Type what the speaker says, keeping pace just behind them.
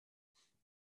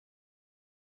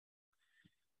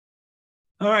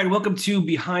All right, welcome to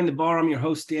Behind the Bar. I'm your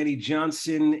host, Danny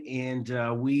Johnson,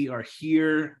 and we are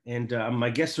here. And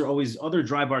my guests are always other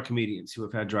dry bar comedians who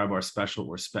have had dry bar special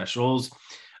or specials.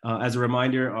 As a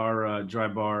reminder, our dry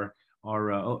bar,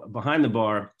 our Behind the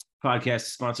Bar podcast is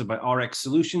sponsored by RX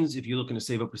Solutions. If you're looking to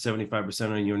save up to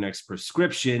 75% on your next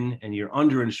prescription and you're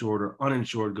underinsured or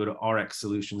uninsured, go to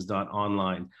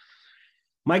rxsolutions.online.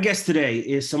 My guest today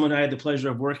is someone I had the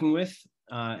pleasure of working with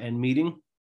and meeting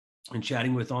and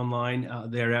chatting with online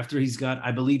thereafter. He's got,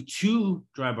 I believe, 2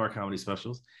 dry bar comedy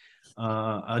specials.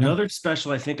 Another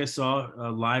special I think I saw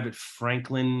live at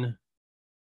Franklin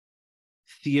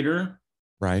Theater.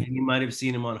 Right. And you might have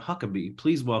seen him on Huckabee.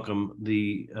 Please welcome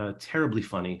the terribly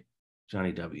funny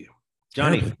Jonnie W.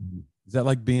 Johnny. Is that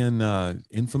like being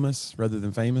infamous rather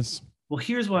than famous? Well,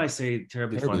 here's why I say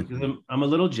terribly funny, because I'm a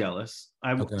little jealous.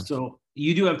 So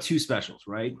you do have 2 specials,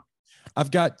 right?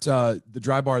 I've got the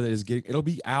dry bar that is getting, it'll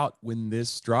be out when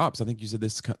this drops. I think you said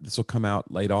this will come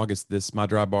out late August. My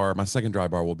second dry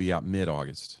bar will be out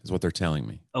mid-August is what they're telling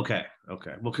me. Okay.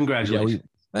 Well, congratulations.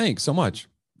 Thanks so much.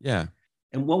 Yeah.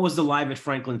 And what was the Live at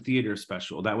Franklin Theater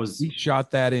special? We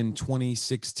shot that in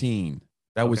 2016.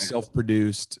 That was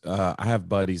self-produced. I have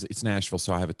buddies. It's Nashville,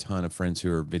 so I have a ton of friends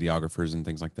who are videographers and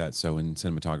things like that. So, and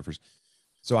cinematographers.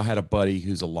 So I had a buddy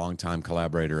who's a longtime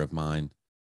collaborator of mine.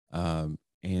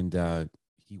 And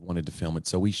he wanted to film it.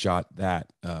 So we shot that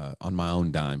on my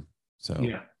own dime. So,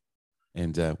 yeah.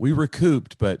 And we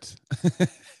recouped, but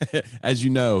as you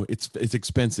know, it's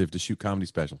expensive to shoot comedy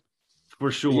special.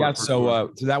 For sure. Yeah.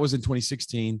 So that was in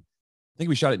 2016. I think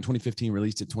we shot it in 2015,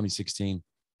 released it 2016.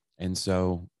 And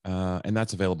so, and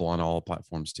that's available on all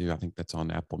platforms too. I think that's on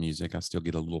Apple Music. I still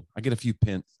get I get a few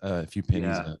pennies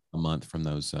a month from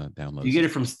those downloads. You get it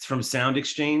from Sound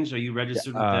Exchange? Are you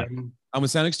registered with them? I'm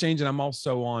with Sound Exchange, and I'm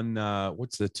also on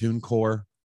what's the TuneCore?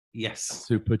 Yes.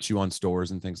 To put you on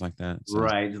stores and things like that. So.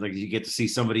 Right. Like you get to see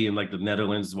somebody in like the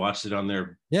Netherlands watch it on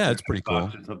their. Yeah, it's pretty cool.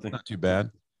 Not too bad.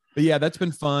 But yeah, that's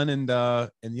been fun. And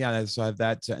yeah, so I have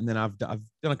that. And then I've done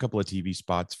a couple of TV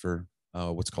spots for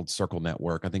what's called Circle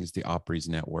Network. I think it's the Opry's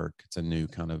network. It's a new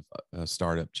kind of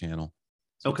startup channel.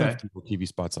 So TV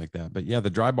spots like that. But yeah, the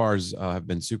dry bars have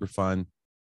been super fun.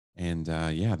 And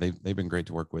yeah, they've been great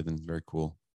to work with and very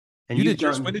cool. And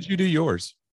when did you do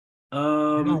yours?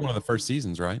 One of the first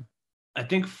seasons, right? I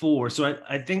think 4. So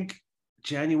I think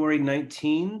January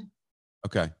 19.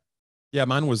 Okay. Yeah,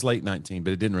 mine was late 19,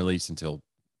 but it didn't release until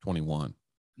 21.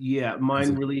 Yeah,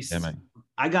 mine released.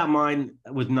 I got mine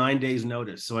with 9 days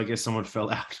notice, so I guess someone fell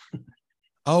out.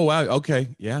 Oh wow.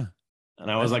 Okay. Yeah.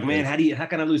 And I was like, man, how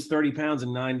can I lose 30 pounds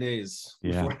in 9 days?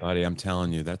 Yeah, buddy, I'm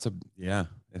telling you,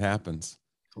 it happens.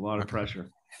 It's a lot of pressure.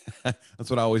 That's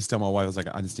what I always tell my wife. I was like,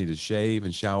 I just need to shave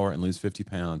and shower and lose 50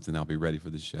 pounds and I'll be ready for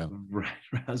the show. Right.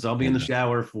 So I'll be in the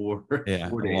shower for 4 days.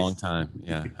 A long time.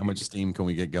 Yeah. How much steam can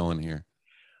we get going here?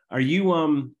 Are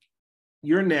you,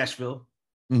 you're in Nashville,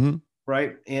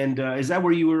 right? And is that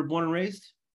where you were born and raised?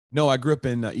 No, I grew up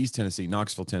in East Tennessee,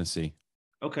 Knoxville, Tennessee.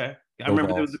 Okay. I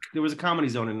remember there was a Comedy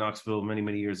Zone in Knoxville many,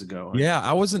 many years ago. Right? Yeah,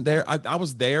 I wasn't there. I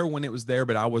was there when it was there,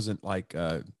 but I wasn't like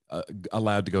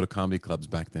allowed to go to comedy clubs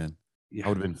back then. Yeah. I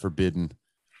would have been forbidden.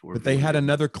 But they had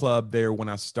another club there when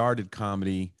I started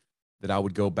comedy that I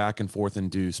would go back and forth and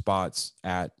do spots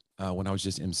at when I was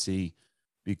just MC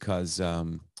because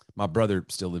my brother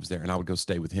still lives there and I would go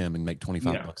stay with him and make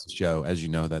 $25 a show. As you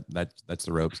know, that's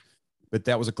the ropes. But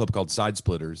that was a club called Side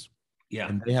Splitters. Yeah.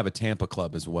 And they have a Tampa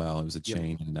club as well. It was a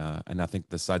chain. And I think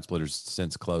the Side Splitters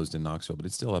since closed in Knoxville, but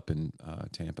it's still up in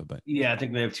Tampa. But yeah, I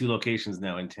think they have 2 locations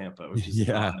now in Tampa, which is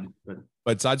fun,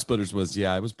 but Side Splitters was,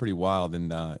 it was pretty wild. And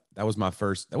that was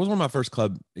one of my first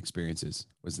club experiences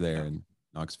was there in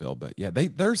Knoxville. But yeah,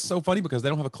 they're so funny because they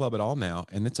don't have a club at all now.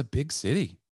 And it's a big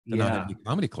city. They're not having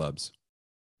comedy clubs.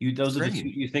 Those are the 2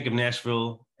 you think of,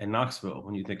 Nashville and Knoxville,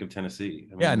 when you think of Tennessee.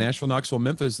 I mean, Nashville, Knoxville,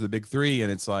 Memphis, the big 3.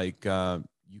 And it's like,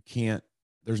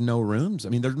 there's no rooms. I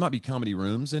mean, there might be comedy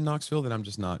rooms in Knoxville that I'm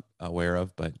just not aware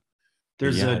of, but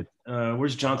there's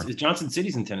where's Johnson? Johnson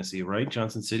City's in Tennessee, right?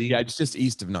 Johnson City. Yeah, it's just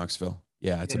east of Knoxville.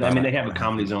 Yeah, it's. They have a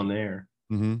Comedy Zone there.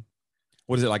 Mm-hmm.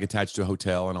 What is it like, attached to a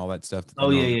hotel and all that stuff?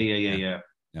 Oh yeah.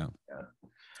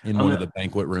 In one of the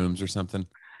banquet rooms or something.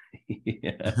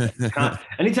 Yeah.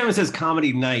 Anytime it says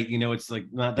comedy night, it's like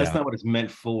that's not what it's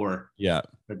meant for. Yeah.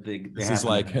 But this is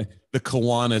like the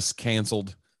Kiwanis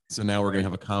canceled, so now we're gonna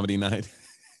have a comedy night.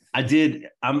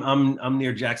 I'm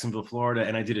near Jacksonville, Florida,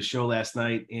 and I did a show last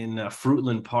night in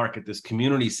Fruitland Park at this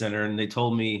community center, and they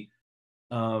told me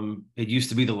it used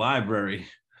to be the library.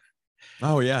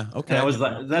 Oh yeah, okay. And I was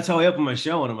like, that's how I opened my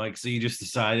show, and I'm like, so you just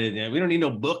decided, we don't need no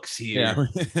books here.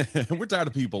 Yeah, we're tired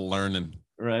of people learning.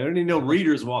 Right. I don't need no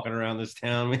readers walking around this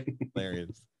town.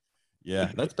 Hilarious.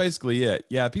 Yeah, that's basically it.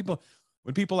 Yeah,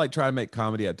 when people like try to make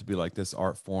comedy out to be like this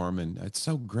art form and it's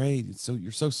so great, it's so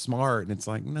you're so smart, and it's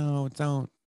like, no, don't.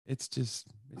 It's just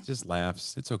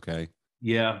laughs. It's okay.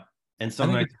 Yeah. And I some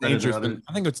think nights it's better than dangerous others. when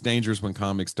I think it's dangerous when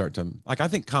comics start to like. I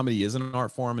think comedy is an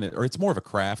art form, or it's more of a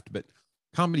craft. But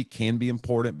comedy can be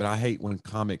important. But I hate when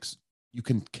comics you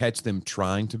can catch them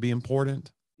trying to be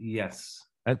important. Yes.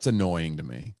 That's annoying to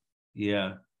me.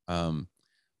 Yeah. Um,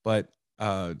 but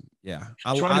yeah,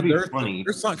 Trying to be funny.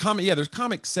 there's some comedy. Yeah, there's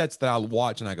comic sets that I'll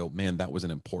watch and I go, man, that was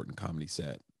an important comedy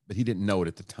set, but he didn't know it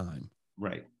at the time.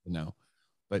 Right.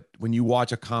 But when you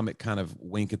watch a comic kind of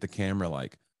wink at the camera,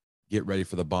 like, get ready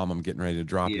for the bomb, I'm getting ready to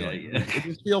drop you. Yeah. Like, Yeah. it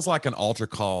just feels like an altar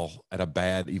call at a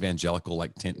bad evangelical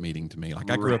like tent meeting to me. Like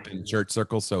I grew up Right. in church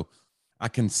circles, so I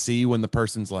can see when the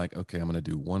person's like, okay, I'm gonna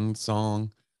do one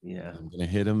song. Yeah. I'm gonna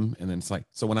hit him, and then it's like,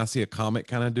 so when I see a comic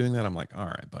kind of doing that, I'm like, all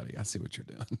right, buddy, I see what you're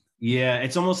doing. Yeah.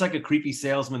 It's almost like a creepy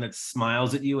salesman that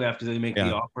smiles at you after they make the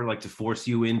Yeah, offer, like to force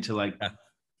you into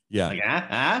yeah, like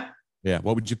yeah.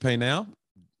 What would you pay now?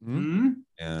 Hmm? Hmm?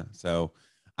 Yeah. So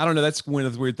I don't know. That's one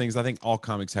of the weird things. I think all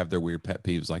comics have their weird pet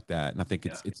peeves like that, and I think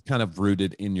Yeah. it's kind of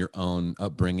rooted in your own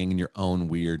upbringing and your own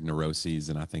weird neuroses.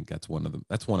 And I think that's one of them.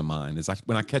 That's one of mine. Is like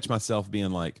when I catch myself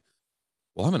being like,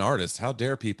 "Well, I'm an artist. How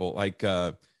dare people?" Like,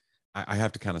 I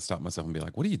have to kind of stop myself and be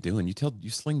like, "What are you doing? You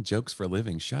sling jokes for a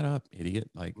living. Shut up,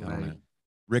 idiot!" Like, I don't Right. know.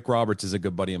 Rick Roberts is a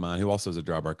good buddy of mine who also is a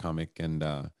dry bar comic,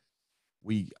 and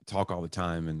we talk all the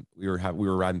time. And we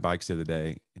were riding bikes the other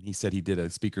day, and he said he did a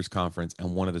speakers conference,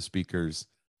 and one of the speakers,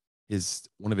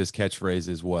 one of his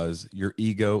catchphrases was, "Your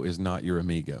ego is not your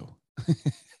amigo."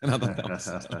 And I thought that was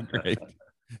so great.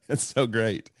 That's so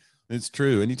great. It's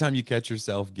true. Anytime you catch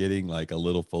yourself getting like a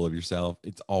little full of yourself,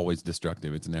 it's always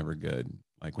destructive. It's never good.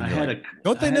 Like when I you're had like, a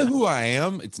don't I they know had who I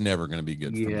am? It's never going to be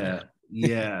good from Yeah, there.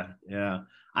 yeah, yeah.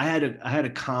 I had a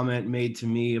comment made to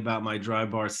me about my dry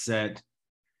bar set,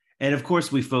 and of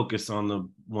course we focus on the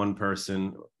one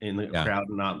person in the Yeah. crowd,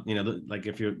 not like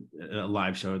if you're a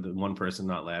live show, the one person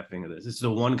not laughing at this. This is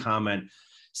the one comment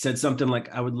said something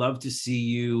like, "I would love to see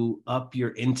you up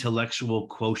your intellectual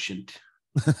quotient."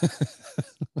 It's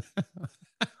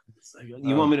like,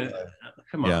 you want me to?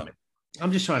 Come Yeah. on, man.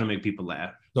 I'm just trying to make people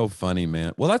laugh. So funny,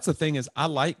 man. Well, that's the thing is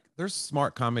there's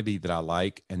smart comedy that I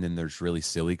like, and then there's really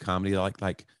silly comedy.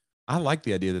 Like I like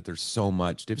the idea that there's so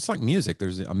much. It's like music.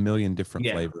 There's a million different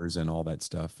Yeah. flavors and all that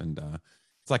stuff. And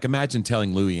it's like, imagine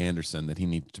telling Louis Anderson that he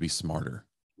needs to be smarter.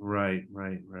 Right,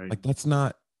 right, right. Like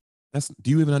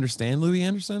do you even understand Louis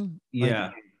Anderson? Like,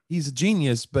 Yeah, he's a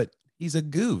genius, but he's a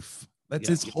goof. That's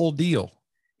yeah. his whole deal.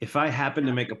 If I happen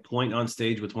to make a point on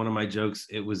stage with one of my jokes,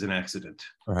 it was an accident.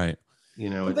 Right.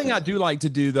 One It's thing I do like to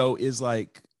do though is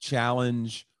like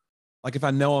challenge. Like if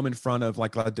I know I'm in front of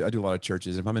like I do a lot of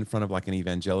churches. If I'm in front of like an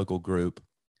evangelical group,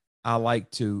 I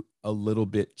like to a little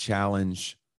bit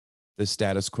challenge the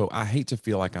status quo. I hate to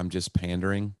feel like I'm just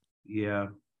pandering. yeah.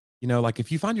 Like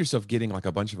if you find yourself getting like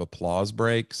a bunch of applause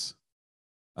breaks,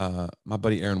 my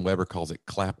buddy Aaron Weber calls it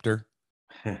clapter.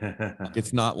 Like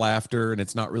it's not laughter and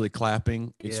it's not really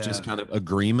clapping. It's just kind of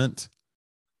agreement.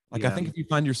 Like I think if you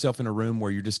find yourself in a room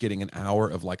where you're just getting an hour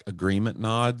of like agreement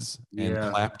nods and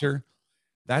clapter,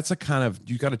 that's a kind of,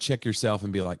 you got to check yourself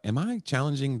and be like, am I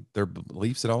challenging their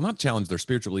beliefs at all? Not challenge their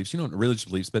spiritual beliefs, religious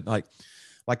beliefs, but like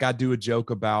I do a joke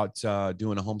about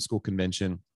doing a homeschool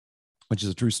convention, which is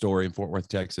a true story in Fort Worth,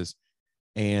 Texas.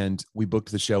 And we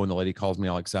booked the show and the lady calls me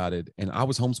all excited. And I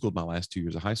was homeschooled my last 2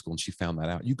 years of high school. And she found that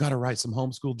out. You got to write some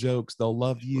homeschool jokes. They'll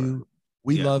love you.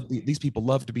 We love these people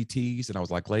love to be teased. And I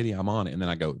was like, lady, I'm on it. And then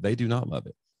I go, they do not love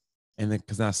it. And then,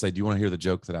 cause I say, do you want to hear the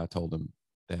joke that I told them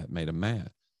that made them mad?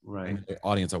 Right. And the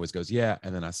audience always goes, yeah.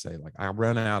 And then I say, like, I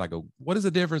run out, I go, what is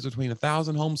the difference between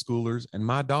 1,000 homeschoolers and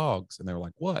my dogs? And they were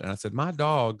like, what? And I said, my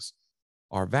dogs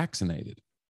are vaccinated.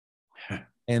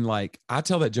 And like, I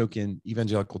tell that joke in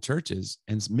evangelical churches,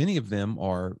 and many of them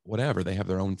are whatever. They have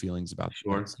their own feelings about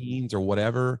vaccines or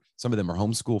whatever. Some of them are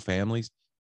homeschool families.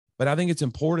 But I think it's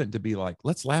important to be like,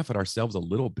 let's laugh at ourselves a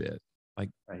little bit. Like,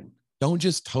 don't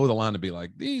just toe the line to be like,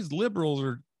 these liberals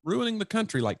are ruining the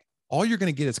country. Like, all you're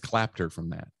going to get is clapter from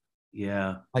that.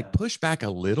 Yeah. Like, push back a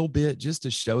little bit just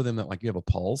to show them that like you have a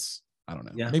pulse. I don't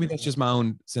know. Yeah. Maybe that's just my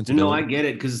own sensibility. No, I get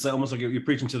it, because it's almost like you're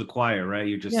preaching to the choir, right?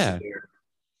 You're just there.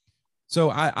 So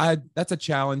I that's a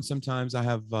challenge. Sometimes I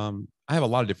have a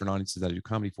lot of different audiences that I do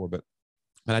comedy for, but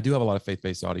I do have a lot of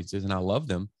faith-based audiences, and I love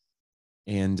them.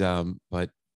 And but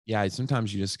yeah,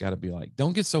 sometimes you just got to be like,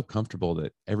 don't get so comfortable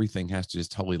that everything has to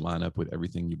just totally line up with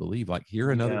everything you believe. Like,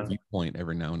 hear another viewpoint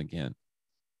every now and again.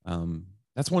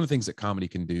 That's one of the things that comedy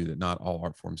can do that not all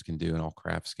art forms can do and all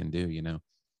crafts can do.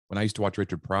 when I used to watch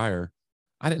Richard Pryor,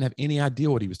 I didn't have any idea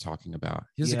what he was talking about.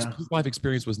 His life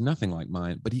experience was nothing like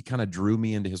mine, but he kind of drew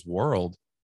me into his world,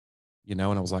 and I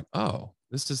was like, oh,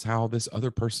 this is how this other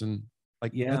person,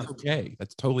 like, that's okay.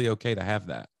 That's totally okay to have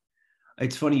that.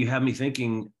 It's funny. You have me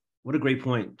thinking, what a great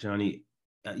point, Johnny.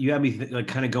 You have me like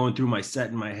kind of going through my set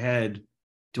in my head.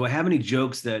 Do I have any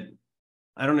jokes that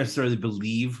I don't necessarily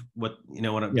believe what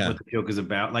what the joke is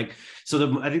about? Like,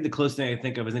 so I think the closest thing I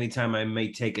think of is anytime I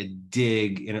may take a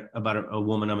dig about a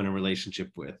woman I'm in a relationship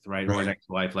with, right, or an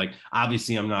ex-wife. Like,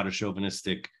 obviously, I'm not a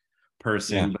chauvinistic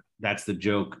person, but that's the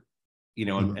joke,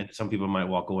 and some people might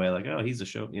walk away like, oh, he's a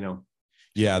show,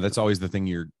 Yeah, that's always the thing.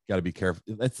 You're got to be careful.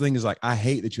 That thing is like, I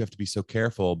hate that you have to be so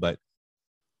careful, but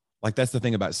like, that's the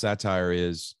thing about satire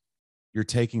is you're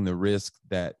taking the risk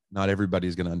that not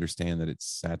everybody's going to understand that it's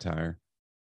satire.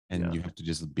 And you have to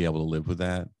just be able to live with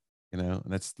that, and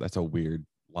that's a weird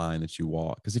line that you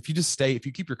walk. Because if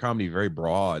you keep your comedy very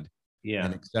broad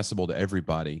and accessible to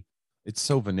everybody, it's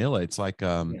so vanilla. It's like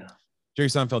Jerry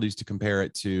Seinfeld used to compare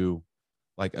it to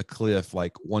like a cliff.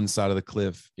 Like, one side of the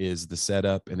cliff is the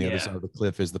setup and the other side of the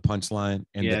cliff is the punchline.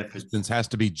 And the distance has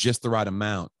to be just the right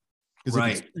amount. Because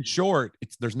if it's too short,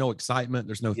 there's no excitement,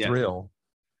 there's no thrill.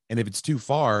 And if it's too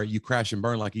far, you crash and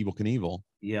burn like Evel Knievel.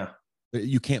 Yeah.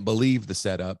 You can't believe the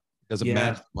setup doesn't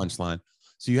match the punchline.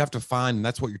 So you have to find, and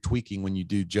that's what you're tweaking when you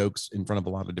do jokes in front of a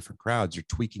lot of different crowds. You're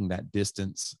tweaking that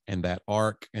distance and that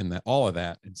arc and that all of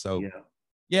that. And so,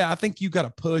 I think you got to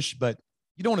push, but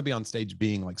you don't want to be on stage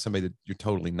being like somebody that you're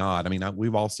totally not. I mean,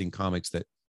 we've all seen comics that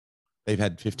they've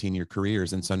had 15-year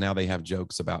careers. And so now they have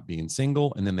jokes about being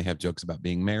single, and then they have jokes about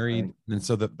being married. Right. And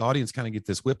so the audience kind of gets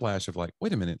this whiplash of like,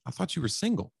 wait a minute, I thought you were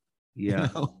single. Yeah.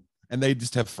 And they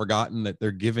just have forgotten that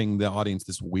they're giving the audience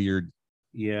this weird,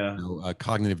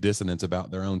 cognitive dissonance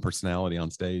about their own personality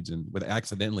on stage, and with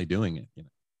accidentally doing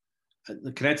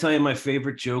it. Can I tell you my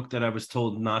favorite joke that I was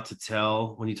told not to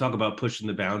tell? When you talk about pushing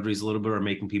the boundaries a little bit or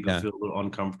making people feel a little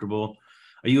uncomfortable,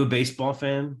 are you a baseball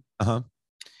fan?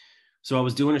 So I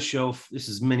was doing a show, this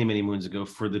is many, many moons ago,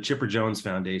 for the Chipper Jones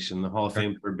Foundation, the Hall of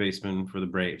Fame third baseman for the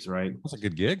Braves, right? That's a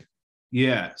good gig.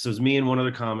 Yeah. So it was me and one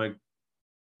other comic.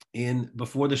 And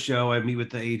before the show, I meet with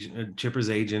the agent, Chipper's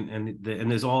agent, and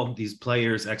there's all these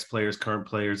players, ex-players, current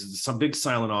players. It's some big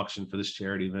silent auction for this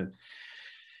charity event.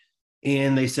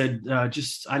 And they said, I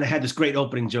had this great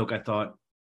opening joke, I thought,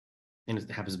 and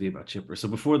it happens to be about Chipper. So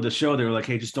before the show, they were like,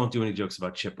 hey, just don't do any jokes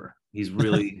about Chipper. He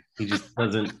just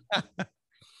doesn't.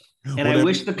 And whatever, I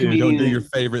wish the comedian. Don't do your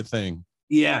favorite thing.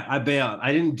 Yeah, I bailed.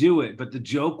 I didn't do it. But the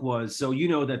joke was, so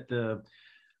that the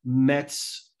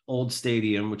Mets old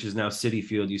stadium, which is now Citi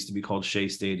Field, used to be called Shea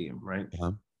Stadium, right?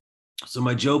 So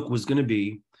my joke was going to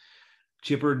be,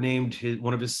 Chipper named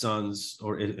one of his sons,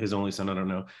 or his only son, I don't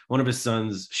know, one of his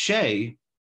sons Shea,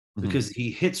 because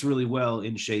he hits really well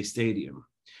in Shea Stadium,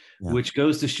 which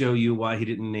goes to show you why he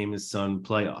didn't name his son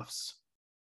Playoffs.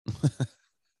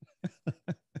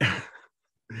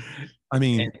 I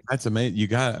mean, that's amazing.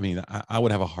 I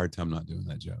would have a hard time not doing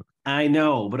that joke. I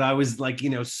know, but I was like,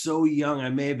 so young. I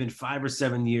may have been 5 or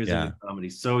 7 years into comedy.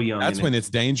 So young. That's when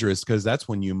it's dangerous, because that's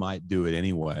when you might do it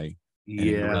anyway. And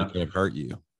it really could have hurt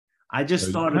you. I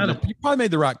just thought you probably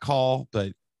made the right call,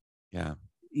 but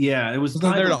it was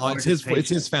it's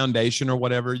his foundation or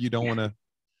whatever. You don't want to.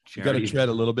 You got to tread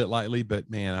a little bit lightly, but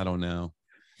man, I don't know.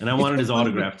 And I wanted his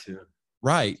autograph too.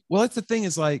 Right. Well, that's the thing.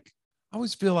 Is like, I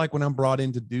always feel like when I'm brought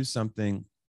in to do something,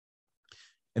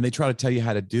 and they try to tell you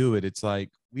how to do it, it's like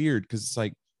weird, because it's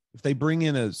like, if they bring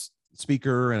in a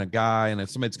speaker and a guy, and if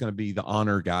somebody's going to be the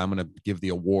honor guy, I'm going to give the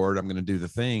award, I'm going to do the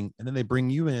thing, and then they bring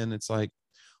you in, it's like,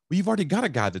 well, you've already got a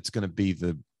guy that's going to be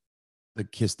the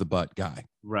kiss the butt guy.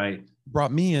 Right.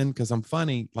 Brought me in because I'm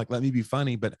funny, like, let me be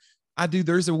funny. But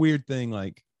there's a weird thing,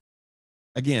 like,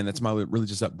 again, that's my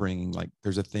religious upbringing. Like,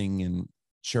 there's a thing in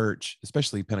church,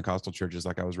 especially Pentecostal churches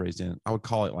like I was raised in, I would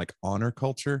call it like honor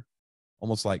culture.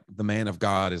 Almost like the man of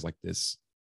God is like this.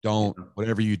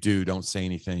 Whatever you do, don't say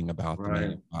anything about the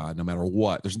man of God, no matter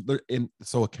what.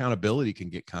 So accountability can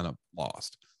get kind of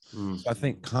lost. So I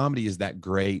think comedy is that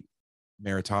great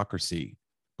meritocracy,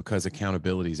 because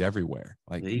accountability is everywhere.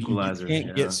 Like, the equalizer. You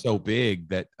can't get so big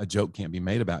that a joke can't be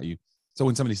made about you. So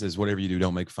when somebody says, whatever you do,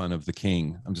 don't make fun of the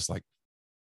king, I'm just like,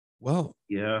 well,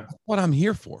 that's what I'm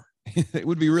here for. It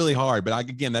would be really hard. But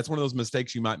again, that's one of those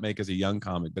mistakes you might make as a young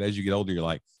comic. But as you get older, you're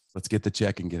like, let's get the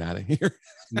check and get out of here.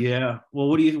 Yeah. Well,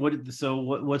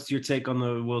 what's your take on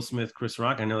the Will Smith, Chris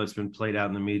Rock? I know it's been played out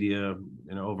in the media,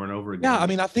 over and over again. Yeah. I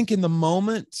mean, I think in the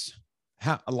moment,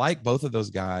 I like both of those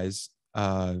guys.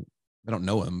 I don't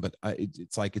know him, but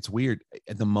it's like, it's weird.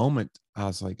 At the moment, I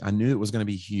was like, I knew it was going to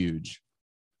be huge.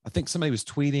 I think somebody was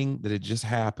tweeting that it just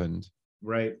happened,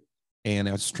 Right. And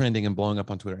it was trending and blowing up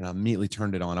on Twitter, and I immediately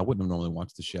turned it on. I wouldn't have normally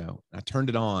watched the show. I turned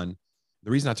it on.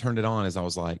 The reason I turned it on is I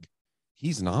was like,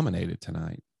 he's nominated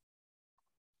tonight.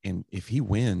 And if he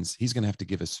wins, he's going to have to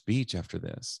give a speech after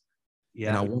this. Yeah.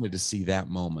 And I wanted to see that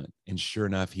moment. And sure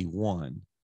enough, he won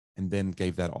and then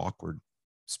gave that awkward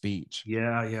speech.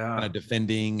 Yeah. Yeah. Kind of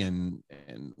defending and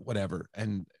whatever.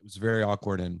 And it was very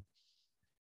awkward. And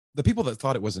the people that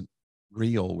thought it wasn't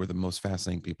real were the most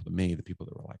fascinating people to me. The people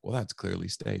that were like, well, that's clearly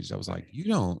staged. I was like, you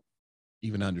don't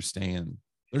even understand.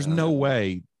 There's no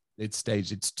way it's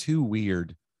staged. It's too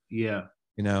weird. Yeah.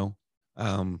 You know,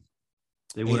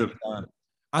 they would have.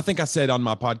 I think I said on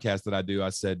my podcast that I do, I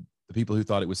said the people who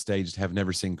thought it was staged have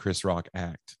never seen Chris Rock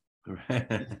act.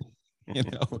 You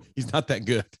know, he's not that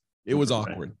good. It was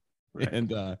awkward. Right. And,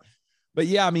 but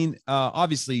yeah, I mean,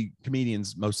 obviously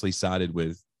comedians mostly sided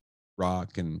with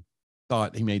Rock and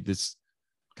thought he made this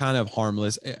kind of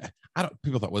harmless.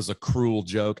 People thought it was a cruel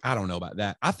joke. I don't know about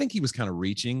that. I think he was kind of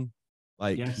reaching,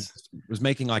 like he was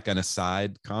making like an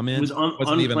aside comment. It was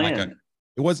unplanned. Even like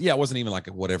it wasn't even like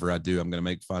a whatever I do, I'm going to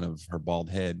make fun of her bald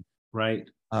head. Right.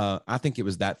 I think it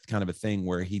was that kind of a thing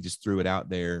where he just threw it out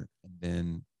there and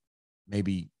then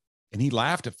and he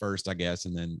laughed at first, I guess,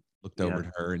 and then looked over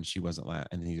at her and she wasn't laughing.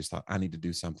 And he just thought, I need to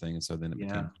do something. And so then it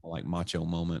became like macho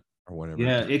moment or whatever.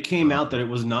 Yeah, it came out that it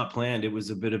was not planned. It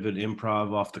was a bit of an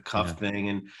improv off the cuff thing.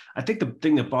 And I think the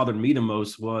thing that bothered me the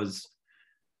most was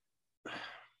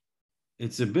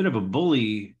it's a bit of a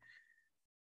bully.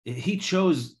 He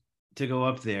chose to go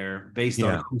up there based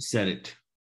on who said it.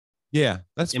 Yeah,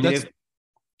 that's right.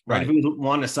 If it was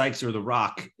Wanda Sykes or The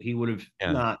Rock, he would have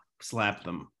not slapped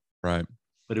them. Right.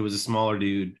 But it was a smaller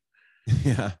dude.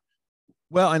 Yeah.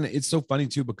 Well, and it's so funny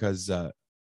too, because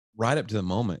right up to the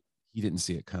moment, he didn't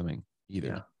see it coming either.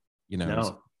 Yeah. You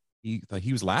know,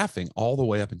 he was laughing all the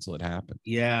way up until it happened.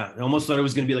 Yeah. I almost thought it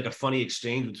was going to be like a funny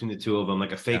exchange between the two of them,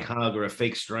 like a fake hug or a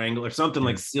fake strangle or something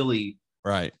like silly.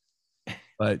 Right.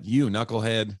 But you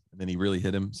knucklehead, and then he really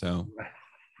hit him. So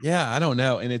yeah, I don't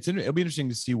know. And it'll be interesting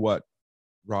to see what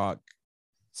Rock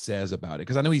says about it.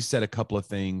 Because I know he said a couple of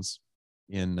things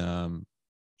in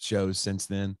shows since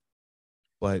then,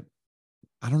 but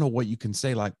I don't know what you can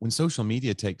say. Like when social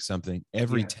media takes something,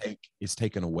 every take is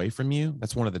taken away from you.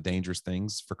 That's one of the dangerous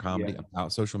things for comedy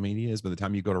about social media is by the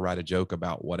time you go to write a joke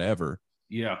about whatever,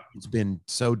 it's been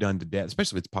so done to death,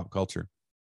 especially if it's pop culture.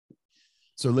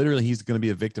 So literally he's going to be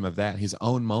a victim of that. His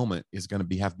own moment is going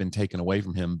to have been taken away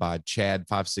from him by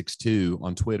Chad562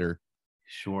 on Twitter.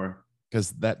 Sure.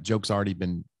 Because that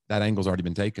angle's already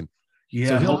been taken. Yeah.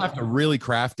 So he'll have to really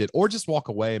craft it or just walk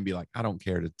away and be like, I don't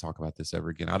care to talk about this ever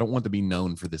again. I don't want to be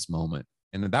known for this moment.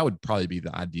 And that would probably be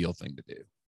the ideal thing to do.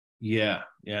 Yeah.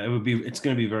 Yeah. It's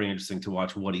going to be very interesting to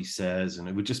watch what he says. And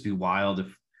it would just be wild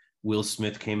if Will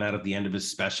Smith came out at the end of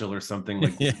his special or something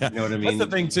like, you know what I mean? That's the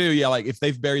thing too. Yeah. Like if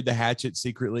they've buried the hatchet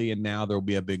secretly and now there'll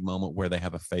be a big moment where they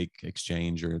have a fake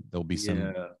exchange or there'll be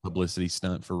some publicity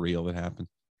stunt for real that happened.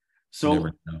 So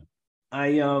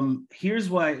here's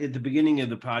why at the beginning of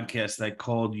the podcast I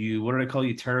called you. What did I call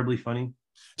you? Terribly funny.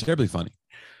 Terribly funny.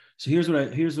 So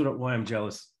why I'm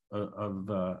jealous of.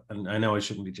 And I know I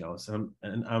shouldn't be jealous.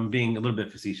 I'm being a little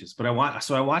bit facetious, but I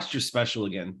watched your special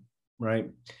again, right?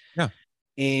 Yeah.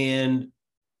 And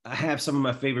I have some of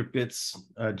my favorite bits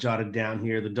jotted down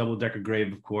here. The double-decker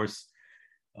grave, of course.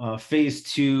 Phase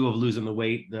 2 of losing the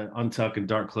weight, the untuck and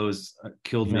dark clothes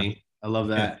killed me. I love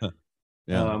that.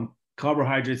 Yeah.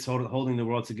 Carbohydrates holding the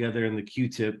world together and the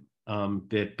Q-tip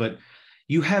bit, but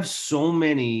you have so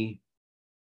many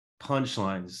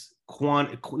punchlines,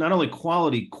 not only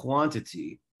quality,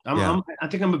 quantity. I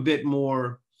think I'm a bit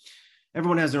more,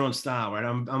 everyone has their own style, right?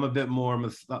 I'm a bit more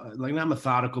not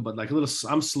methodical, but like a little,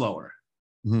 I'm slower.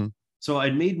 Mm-hmm. So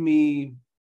it made me,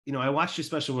 I watched your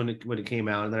special when it came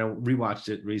out and then I rewatched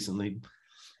it recently.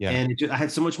 Yeah. And I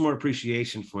had so much more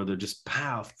appreciation for the just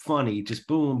funny, just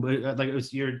boom. But like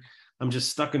I'm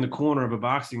just stuck in the corner of a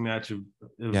boxing match.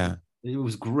 It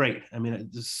was great. I mean,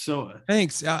 just so.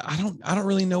 Thanks. I don't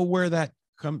really know where that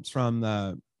comes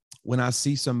from. When I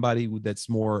see somebody that's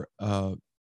more a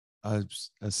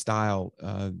style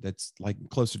that's like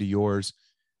closer to yours,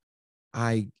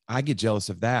 I get jealous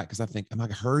of that because I think, am I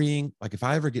hurrying? Like if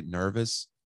I ever get nervous,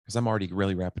 because I'm already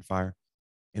really rapid fire,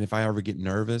 and if I ever get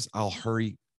nervous, I'll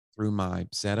hurry through my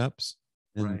setups.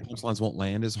 And punchlines won't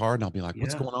land as hard. And I'll be like,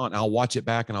 what's going on? And I'll watch it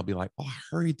back and I'll be like, oh, I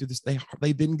hurried through this.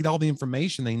 They didn't get all the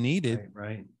information they needed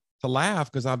to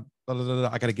laugh because I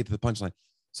got to get to the punchline.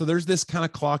 So there's this kind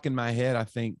of clock in my head, I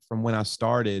think, from when I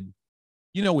started.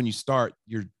 When you start,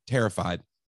 you're terrified.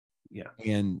 Yeah.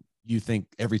 And you think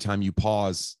every time you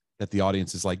pause that the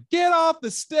audience is like, get off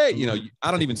the stage. You know, I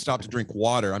don't even stop to drink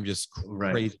water. I'm just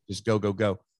crazy, just go, go,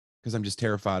 go. Because I'm just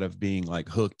terrified of being like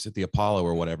hooked at the Apollo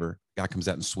or whatever. Guy comes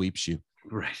out and sweeps you.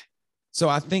 Right. So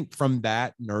I think from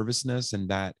that nervousness and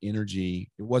that energy,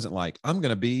 it wasn't like, I'm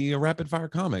going to be a rapid fire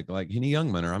comic like Henny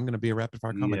Youngman, or I'm going to be a rapid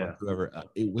fire comic like whoever.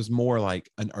 It was more like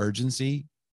an urgency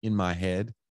in my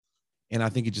head. And I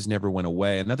think it just never went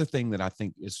away. Another thing that I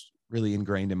think is really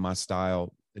ingrained in my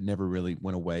style that never really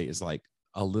went away is like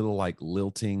a little like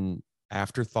lilting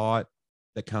afterthought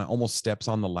that kind of almost steps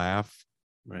on the laugh.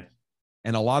 Right.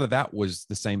 And a lot of that was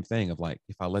the same thing of like,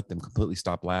 if I let them completely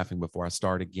stop laughing before I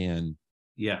start again,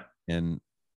 and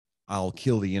I'll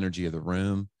kill the energy of the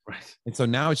room. Right. And so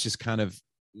now it's just kind of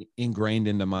ingrained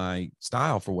into my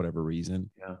style for whatever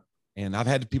reason. Yeah. And I've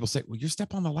had people say, well, you're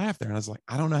step on the laugh there. And I was like,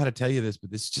 I don't know how to tell you this,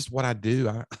 but this is just what I do.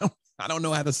 I don't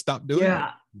know how to stop doing it.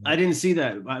 I didn't see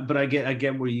that, but I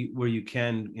get where you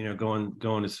can, you know,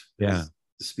 going as the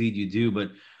speed you do. But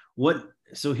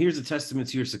so here's a testament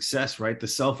to your success, right? The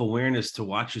self-awareness to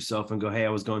watch yourself and go, hey,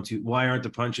 why aren't the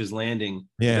punches landing?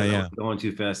 Going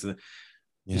too fast.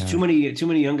 There's too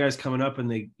many young guys coming up, and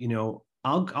they, you know,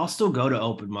 I'll still go to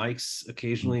open mics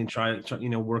occasionally and try, you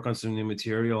know, work on some new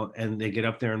material, and they get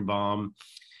up there and bomb,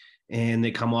 and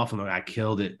they come off and like, I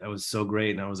killed it. That was so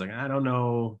great. And I was like, I don't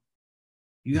know.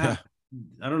 I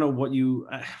don't know what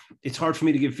it's hard for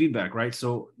me to give feedback. Right.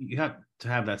 So you have to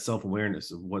have that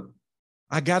self-awareness of what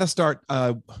I got to start.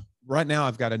 Right now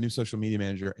I've got a new social media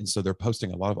manager. And so they're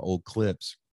posting a lot of old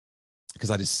clips because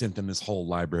I just sent them this whole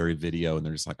library video, and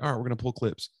they're just like, all right, we're going to pull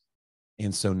clips.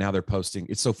 And so now they're posting.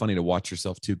 It's so funny to watch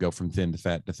yourself too go from thin to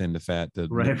fat to thin to fat to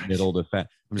middle to fat.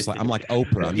 I'm like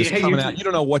Oprah. I'm just coming out. You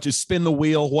don't know what, just spin the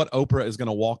wheel, what Oprah is going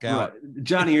to walk out. Right.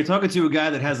 Johnny, you're talking to a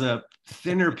guy that has a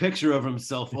thinner picture of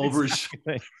himself over his.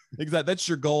 Exactly. That's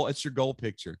your goal. It's your goal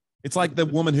picture. It's like the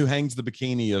woman who hangs the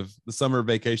bikini of the summer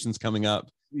vacations coming up.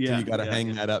 So you got to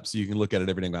hang that up so you can look at it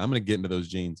every day. I'm going to get into those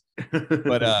jeans.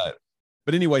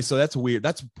 But anyway, so that's weird.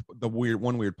 That's the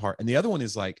one weird part. And the other one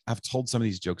is like, I've told some of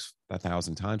these jokes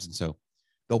 1,000 times. And so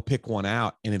they'll pick one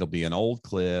out and it'll be an old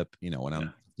clip, you know, and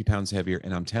I'm 50 pounds heavier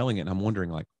and I'm telling it and I'm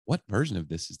wondering like, what version of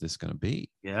this is this going to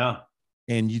be? Yeah.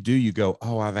 And you go,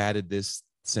 oh, I've added this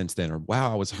since then, or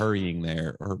wow, I was hurrying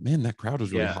there, or man, that crowd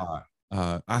was really hot.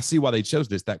 I see why they chose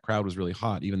this. That crowd was really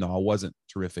hot, even though I wasn't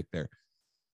terrific there.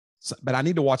 So, but I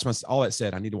need to watch all that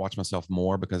said, I need to watch myself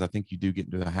more, because I think you do get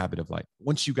into the habit of like,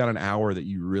 once you got an hour that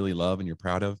you really love and you're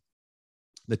proud of,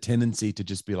 the tendency to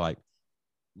just be like,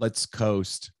 let's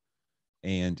coast,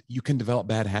 and you can develop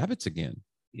bad habits again.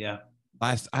 Yeah.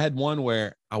 I had one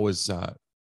where I was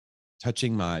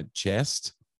touching my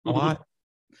chest a lot.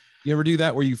 You ever do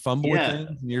that where you fumble with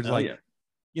things and you're just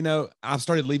you know, I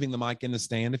started leaving the mic in the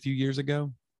stand a few years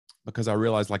ago because I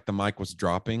realized like the mic was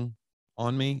dropping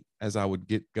on me as I would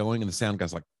get going, and the sound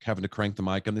guys like having to crank the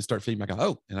mic and they start feeding back.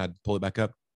 Oh, and I'd pull it back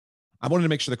up. I wanted to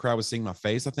make sure the crowd was seeing my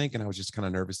face, I think, and I was just kind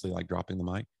of nervously like dropping the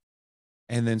mic.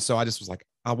 And then so I just was like,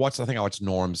 I think I watched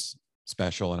Norm's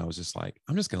special, and I was just like,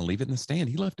 I'm just going to leave it in the stand.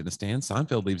 He left it in the stand.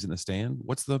 Seinfeld leaves it in the stand.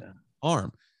 What's the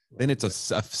harm? Then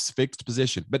it's a fixed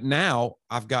position. But now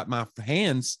I've got my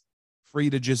hands free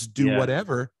to just do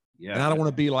whatever. Yeah. And I don't want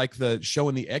to be like the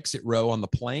showing the exit row on the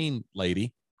plane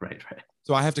lady. Right.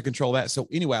 So I have to control that. So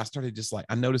anyway, I started just like,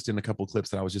 I noticed in a couple of clips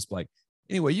that I was just like,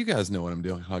 anyway, you guys know what I'm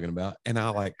talking about. And I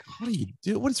like, what do you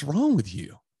do? What's wrong with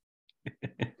you?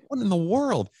 What in the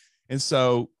world? And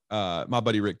so my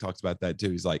buddy Rick talks about that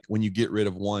too. He's like, when you get rid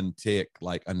of one tick,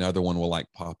 like another one will like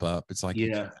pop up. It's like,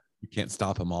 you can't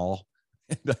stop them all.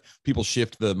 And, people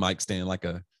shift the mic stand like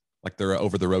they're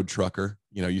over the road trucker.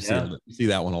 You know, you see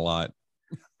that one a lot.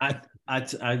 I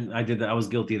did that. I was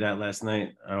guilty of that last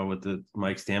night with the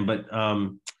mic stand. But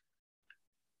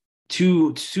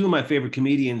two of my favorite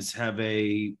comedians have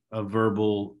a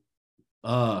verbal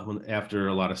after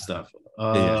a lot of stuff.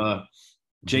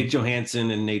 Jake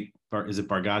Johansson and Nate. Is it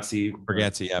Bargatze?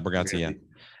 Bargatze, yeah.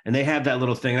 And they have that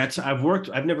little thing.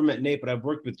 I've never met Nate, but I've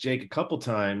worked with Jake a couple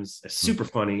times. It's super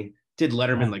funny. Did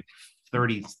Letterman like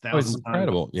 30,000 times.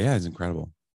 Incredible. Yeah, it's incredible.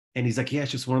 And he's like,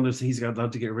 it's just one of those things. I'd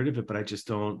love to get rid of it, but I just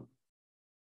don't.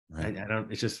 Right. I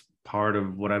don't. It's just part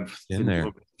of what I've been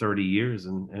doing for 30 years,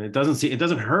 and it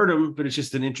doesn't hurt him, but it's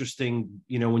just an interesting,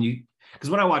 you know, because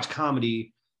when I watch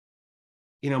comedy,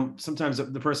 you know, sometimes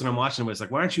the person I'm watching with is like,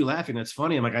 why aren't you laughing? That's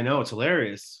funny. I'm like, I know, it's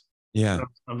hilarious. Yeah.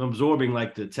 I'm absorbing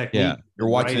like the technique. Yeah. You're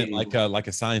watching it like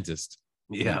a scientist.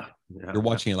 Yeah. You're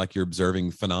watching it like you're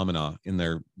observing phenomena in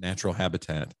their natural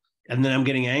habitat. And then I'm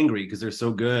getting angry because they're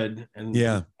so good. And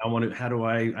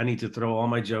I need to throw all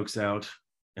my jokes out.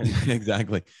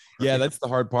 Exactly. Yeah, that's the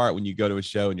hard part when you go to a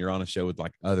show and you're on a show with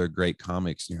like other great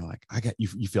comics and you're like,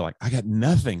 you feel like I got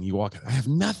nothing. You walk, I have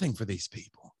nothing for these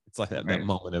people. It's like that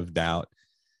moment of doubt.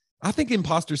 I think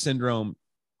imposter syndrome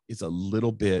is a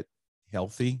little bit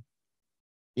healthy.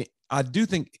 I do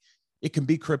think it can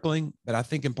be crippling, but I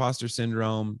think imposter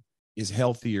syndrome is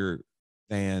healthier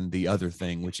than the other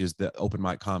thing, which is the open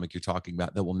mic comic you're talking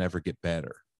about that will never get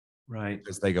better. Right.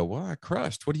 Because they go, well, I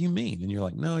crushed. What do you mean? And you're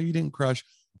like, no, you didn't crush.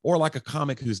 Or like a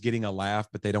comic who's getting a laugh,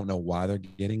 but they don't know why they're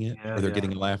getting it, or they're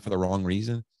getting a laugh for the wrong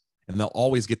reason. And they'll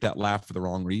always get that laugh for the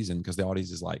wrong reason because the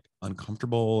audience is like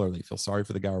uncomfortable or they feel sorry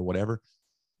for the guy or whatever.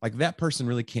 Like that person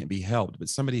really can't be helped. But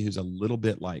somebody who's a little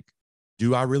bit like,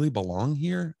 do I really belong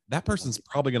here? That person's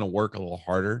probably going to work a little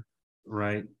harder.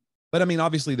 Right. But I mean,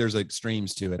 obviously there's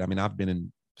extremes to it. I mean, I've been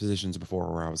in positions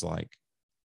before where I was like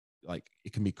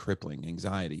it can be crippling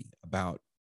anxiety about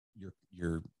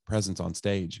your presence on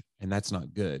stage. And that's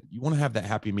not good. You want to have that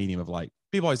happy medium of like,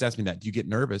 people always ask me that, do you get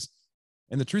nervous?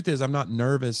 And the truth is I'm not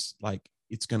nervous like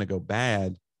it's going to go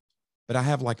bad, but I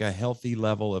have like a healthy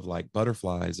level of like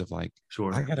butterflies of like,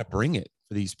 sure, I got to bring it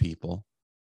for these people.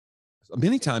 So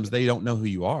many times they don't know who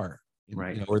you are,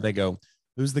 right? You know, or they go,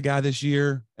 who's the guy this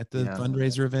year at the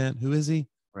fundraiser event? Who is he?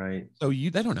 Right. So they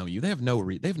don't know you. They have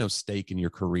no stake in your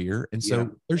career. And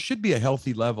so there should be a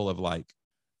healthy level of like,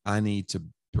 I need to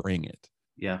bring it.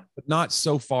 Yeah. But not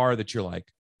so far that you're like,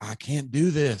 I can't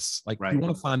do this. Like you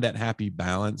want to find that happy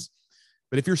balance.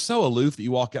 But if you're so aloof that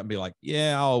you walk out and be like,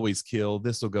 yeah, I'll always kill,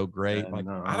 this will go great. Like,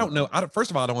 I don't know.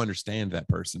 First of all, I don't understand that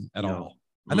person at all.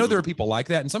 I know there are people like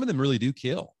that and some of them really do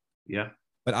kill. Yeah.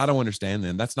 But I don't understand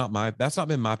them. That's not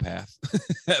been my path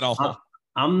at all.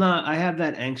 I have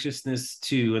that anxiousness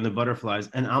too and the butterflies,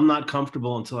 and I'm not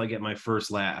comfortable until I get my first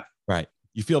laugh. Right.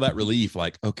 You feel that relief,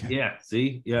 like, okay. Yeah.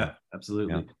 See? Yeah,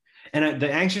 absolutely. Yeah. And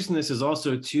the anxiousness is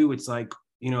also too, it's like,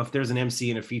 you know, if there's an MC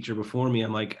in a feature before me,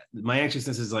 I'm like, my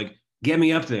anxiousness is like, get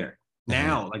me up there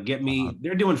now. Like get me,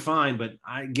 they're doing fine, but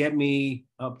get me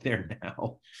up there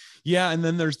now. Yeah. And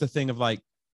then there's the thing of like,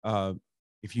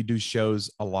 if you do shows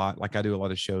a lot, like I do a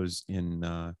lot of shows in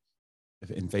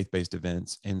faith-based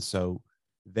events. And so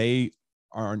they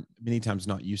are many times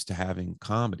not used to having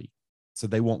comedy. So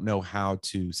they won't know how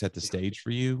to set the stage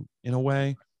for you in a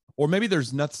way, or maybe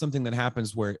there's not something that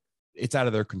happens where it's out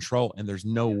of their control and there's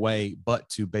no way but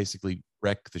to basically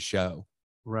wreck the show.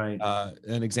 Right.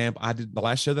 An example, I did the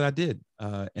last show that I did,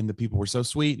 and the people were so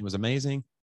sweet. It was amazing.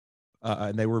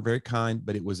 And they were very kind,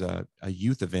 but it was a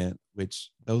youth event, which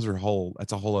that's a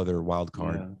whole other wild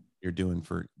card you're doing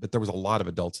but there was a lot of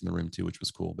adults in the room too, which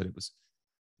was cool, but it was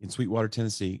in Sweetwater,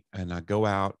 Tennessee. And I go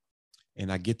out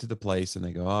and I get to the place and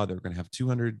they go, oh, they're going to have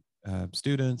 200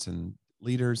 students and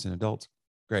leaders and adults.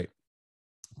 Great.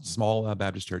 Small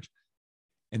Baptist church.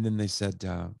 And then they said,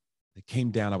 they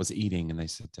came down, I was eating and they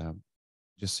said,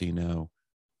 just so you know,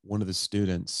 one of the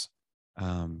students,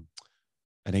 an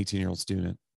 18-year-old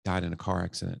student, died in a car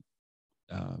accident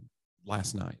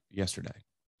yesterday.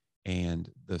 And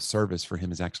the service for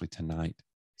him is actually tonight.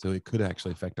 So it could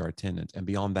actually affect our attendance. And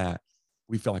beyond that,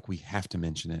 we feel like we have to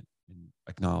mention it and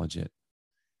acknowledge it.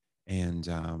 And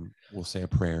we'll say a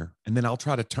prayer. And then I'll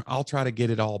try to get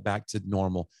it all back to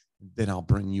normal. Then I'll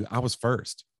bring you. I was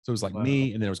first. So it was like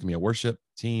me, and then there was going to be a worship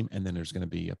team, and then there's going to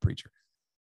be a preacher.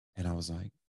 And I was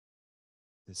like,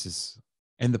 this is,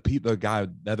 and the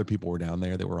other people were down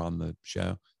there that were on the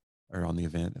show or on the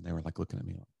event, and they were like looking at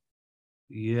me like,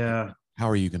 yeah, how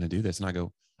are you going to do this? And I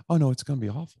go, oh no, it's going to be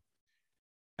awful.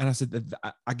 And I said,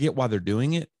 I get why they're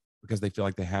doing it because they feel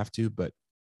like they have to, but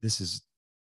this is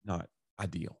not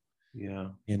ideal. Yeah.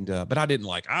 And, but I didn't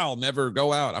like, I'll never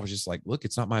go out. I was just like, look,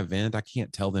 it's not my event. I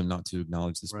can't tell them not to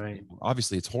acknowledge this. Right.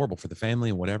 Obviously it's horrible for the family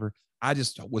and whatever. I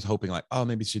just was hoping like, oh,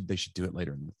 maybe they should do it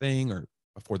later in the thing or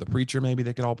before the preacher, maybe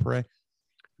they could all pray.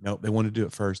 Nope. They wanted to do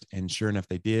it first. And sure enough,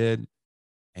 they did.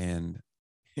 And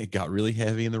it got really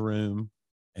heavy in the room.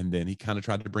 And then he kind of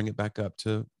tried to bring it back up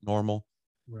to normal.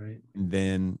 Right. And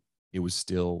then it was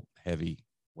still heavy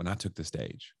when I took the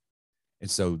stage. And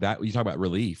so that you talk about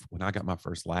relief when I got my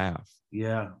first laugh.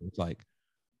 Yeah. It's like,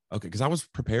 okay. Cause I was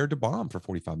prepared to bomb for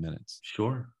 45 minutes.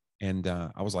 Sure. And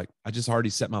I was like, I just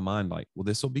already set my mind like, well,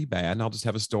 this will be bad. And I'll just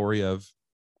have a story of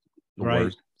the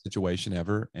worst situation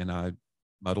ever. And I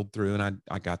muddled through and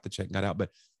I got the check and got out.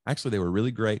 But actually they were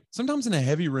really great. Sometimes in a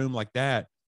heavy room like that,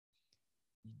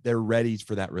 they're ready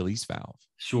for that release valve.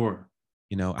 Sure.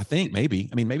 You know, I think maybe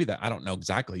that, I don't know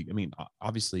exactly. I mean,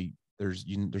 obviously there's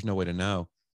no way to know,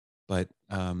 but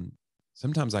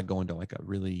sometimes I go into like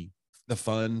the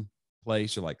fun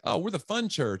place. You're like, oh, we're the fun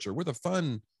church or we're the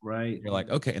fun. Right. You're like,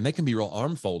 okay. And they can be real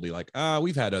arm foldy. Like,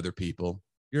 we've had other people.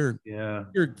 You're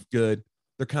good.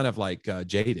 they're kind of like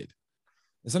jaded.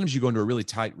 And sometimes you go into a really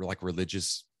tight, like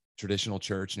religious traditional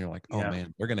church and you're like, oh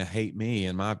man, they're going to hate me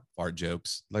and my fart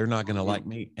jokes. They're not going to like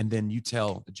me. And then you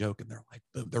tell a joke and they're like,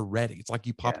 boom, they're ready. It's like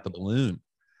you popped the balloon.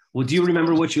 Well, do you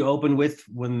remember what you opened with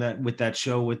with that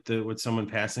show with someone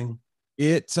passing?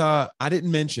 I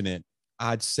didn't mention it.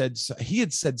 He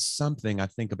had said something, I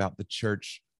think, about the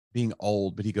church being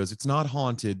old, but he goes, it's not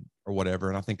haunted or whatever.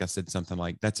 And I think I said something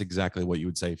like, that's exactly what you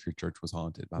would say if your church was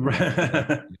haunted. By the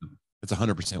way. It's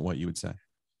 100% what you would say.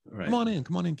 Right.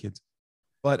 Come on in, kids.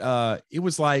 But it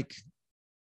was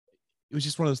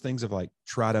just one of those things of like,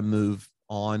 try to move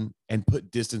on and put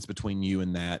distance between you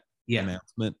and that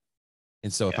announcement.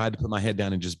 And so if I had to put my head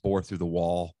down and just bore through the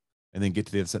wall and then get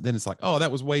to the other side, then it's like, oh,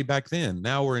 that was way back then.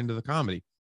 Now we're into the comedy.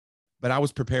 But I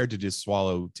was prepared to just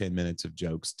swallow 10 minutes of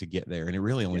jokes to get there. And it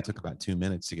really only took about 2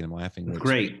 minutes to get them laughing.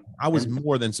 Great. I was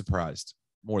more than surprised.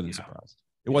 Surprised.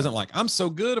 It wasn't like, I'm so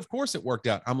good. Of course it worked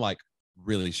out. I'm like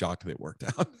really shocked that it worked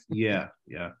out. Yeah.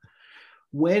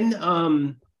 When,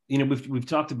 we've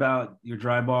talked about your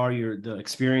dry bar, the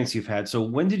experience you've had. So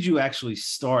when did you actually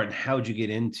start and how'd you get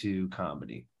into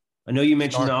comedy? I know you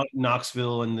mentioned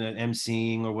Knoxville and the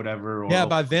emceeing or whatever. Yeah,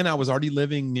 by then I was already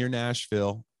living near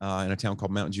Nashville in a town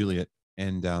called Mount Juliet.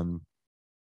 And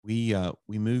we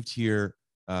moved here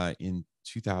in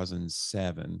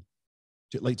 2007,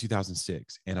 late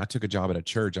 2006. And I took a job at a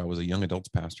church. I was a young adults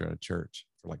pastor at a church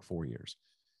for like 4 years.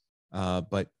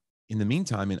 But in the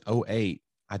meantime, in 2008,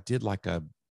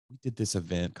 we did this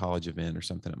event, college event or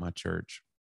something at my church.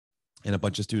 And a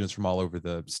bunch of students from all over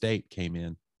the state came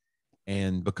in.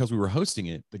 And because we were hosting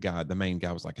it, the main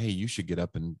guy was like, hey, you should get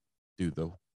up and do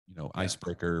the,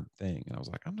 icebreaker thing. And I was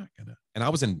like, I'm not gonna. And I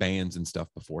was in bands and stuff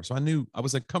before. So I knew I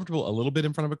was like comfortable a little bit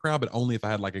in front of a crowd, but only if I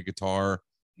had like a guitar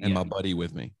and my buddy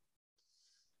with me.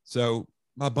 So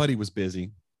my buddy was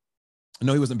busy.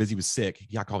 No, he wasn't busy. He was sick.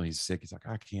 I called him. He's sick. He's like,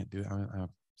 I can't do it. I'm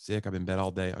sick. I've been in bed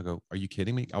all day. I go, are you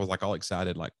kidding me? I was like all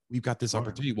excited. Like, we've got this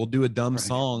opportunity. We'll do a dumb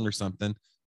song or something.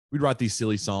 We'd write these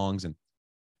silly songs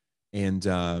and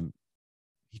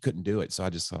he couldn't do it. So I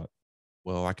just thought,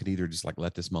 well, I could either just like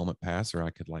let this moment pass, or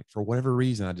I could like, for whatever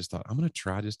reason, I just thought I'm going to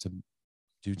try just to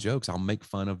do jokes. I'll make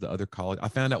fun of the other college. I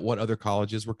found out what other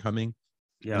colleges were coming.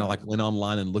 Yeah. And I like went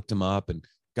online and looked them up and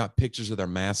got pictures of their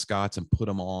mascots and put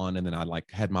them on. And then I like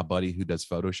had my buddy who does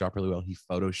Photoshop really well. He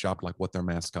Photoshopped like what their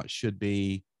mascot should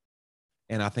be.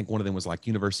 And I think one of them was like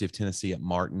University of Tennessee at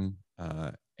Martin.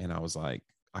 And I was like,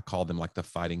 I called them like the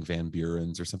Fighting Van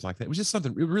Burens or something like that. It was just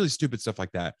something really stupid stuff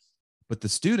like that. But the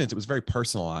students, it was very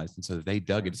personalized. And so they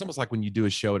dug it. It's almost like when you do a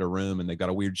show at a room and they got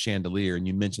a weird chandelier and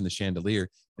you mention the chandelier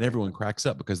and everyone cracks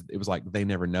up because it was like they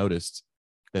never noticed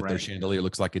that their chandelier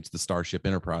looks like it's the Starship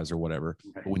Enterprise or whatever.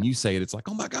 But when you say it, it's like,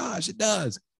 oh my gosh, it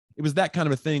does. It was that kind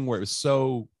of a thing where it was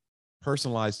so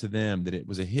personalized to them that it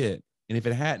was a hit. And if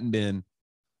it hadn't been,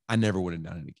 I never would have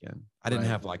done it again. I didn't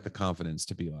have like the confidence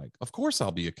to be like, of course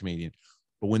I'll be a comedian.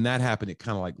 But when that happened, it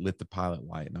kind of like lit the pilot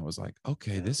light. And I was like,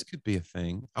 okay, this could be a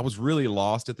thing. I was really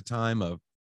lost at the time of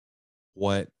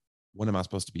what am I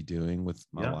supposed to be doing with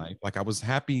my life? Like I was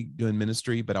happy doing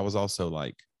ministry, but I was also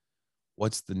like,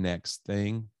 what's the next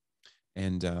thing?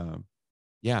 And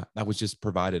that was just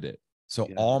provided it. So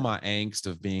all my angst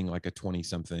of being like a 20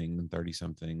 something and 30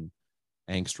 something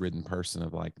angst ridden person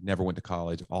of like never went to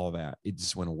college, all of that, it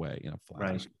just went away in a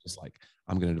flash. Just like,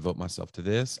 I'm going to devote myself to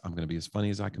this. I'm going to be as funny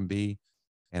as I can be.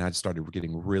 And I just started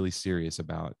getting really serious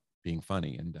about being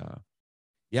funny. And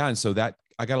and so that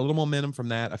I got a little momentum from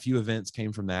that. A few events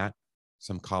came from that.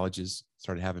 Some colleges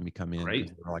started having me come in. They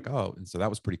were like, oh, and so that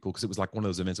was pretty cool because it was like one of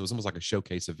those events. It was almost like a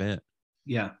showcase event.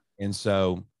 Yeah. And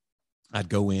so I'd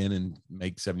go in and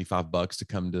make $75 to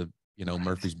come to,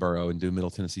 Murfreesboro and do Middle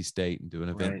Tennessee State and do an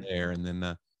event there. And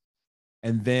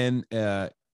then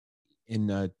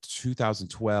in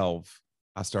 2012,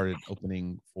 I started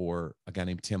opening for a guy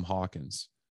named Tim Hawkins.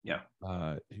 Yeah.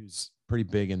 Who's pretty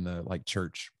big in the like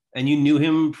church. And you knew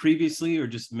him previously or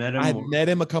just met him? I met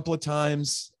him a couple of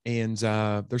times. And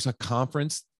there's a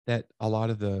conference that a lot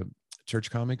of the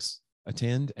church comics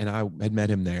attend. And I had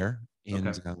met him there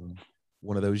in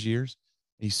one of those years.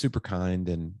 He's super kind.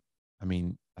 And I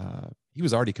mean, he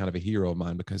was already kind of a hero of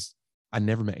mine because I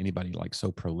never met anybody like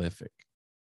so prolific.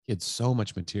 He had so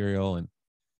much material and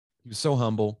he was so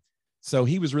humble. So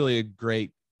he was really a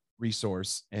great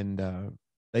resource. And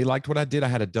they liked what I did. I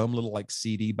had a dumb little like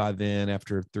CD by then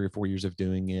after 3 or 4 years of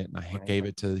doing it. And I gave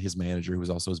it to his manager, who was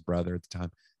also his brother at the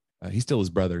time. He's still his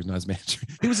brother, he's not his manager.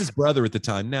 He was his brother at the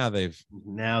time. Now they've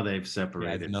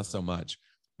separated. Yeah, not so much.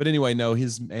 But anyway, no,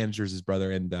 his manager's his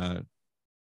brother. And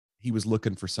he was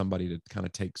looking for somebody to kind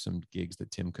of take some gigs that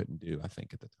Tim couldn't do, I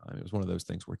think, at the time. It was one of those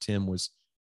things where Tim was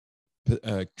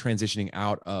transitioning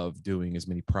out of doing as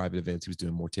many private events. He was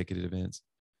doing more ticketed events.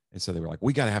 And so they were like,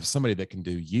 we got to have somebody that can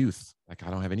do youth. Like, I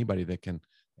don't have anybody that can.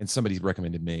 And somebody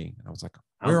recommended me. And I was like,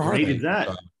 where are they? Is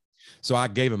that? So I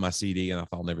gave him my CD and I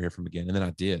thought I'll never hear from him again. And then I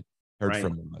did. Heard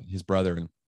from his brother and,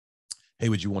 hey,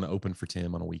 would you want to open for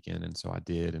Tim on a weekend? And so I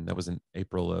did. And that was in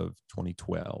April of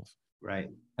 2012. Right.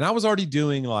 And I was already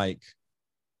doing like,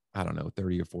 I don't know,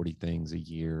 30 or 40 things a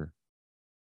year.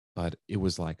 But it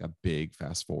was like a big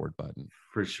fast forward button.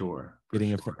 For sure.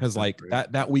 Getting it because like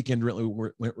that weekend really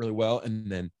went really well.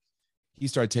 And then he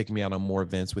started taking me out on more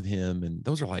events with him. And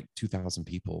those are like 2,000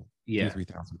 people,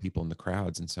 3,000 people in the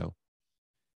crowds. And so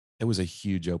it was a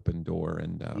huge open door.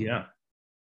 And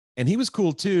and he was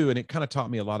cool too. And it kind of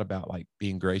taught me a lot about like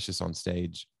being gracious on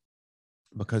stage,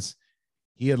 because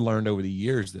he had learned over the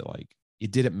years that like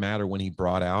it didn't matter when he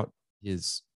brought out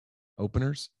his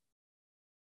openers.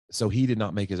 So he did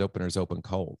not make his openers open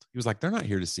cold. He was like, they're not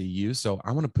here to see you. So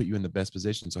I want to put you in the best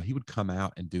position. So he would come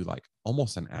out and do like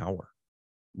almost an hour.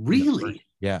 Really?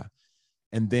 Yeah.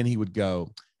 And then he would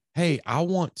go, hey, I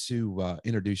want to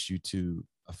introduce you to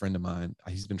a friend of mine.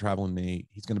 He's been traveling with me.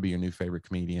 He's going to be your new favorite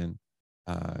comedian.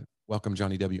 Welcome,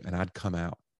 Jonnie W. And I'd come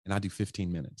out and I'd do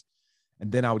 15 minutes.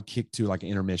 And then I would kick to like an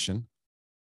intermission.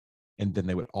 And then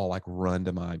they would all like run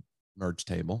to my merge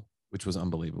table, which was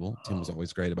unbelievable. Tim was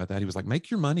always great about that. He was like, make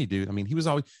your money, dude. I mean, he was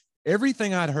always,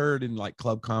 everything I'd heard in like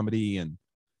club comedy and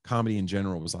comedy in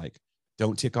general was like,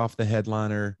 don't tick off the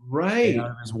headliner. Right. Get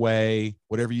out of his way.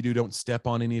 Whatever you do, don't step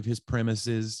on any of his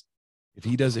premises. If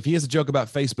he has a joke about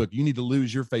Facebook, you need to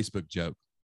lose your Facebook joke,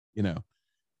 you know,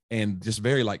 and just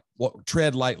very like,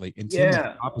 tread lightly. And Tim was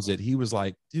the opposite. He was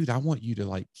like, dude, I want you to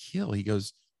like kill. He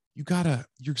goes,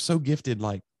 you're so gifted.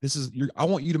 Like I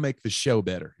want you to make the show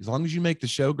better. As long as you make the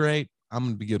show great, I'm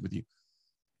going to be good with you.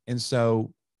 And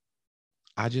so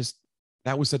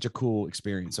that was such a cool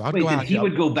experience. So I'd go out. He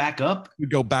would go back up?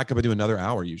 We'd go back up and do another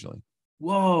hour usually.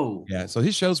 Whoa. Yeah. So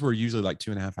his shows were usually like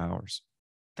 2.5 hours.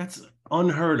 That's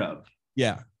unheard of.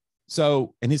 Yeah.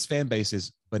 So, and his fan base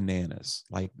is bananas.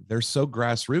 Like they're so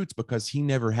grassroots because he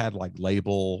never had like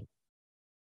label,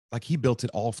 like he built it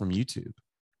all from YouTube.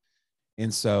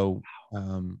 And so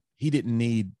he didn't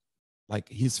need, like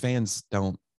his fans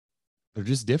they're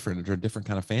just different. They're a different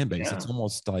kind of fan base. Yeah. It's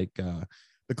almost like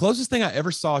the closest thing I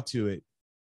ever saw to it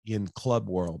in club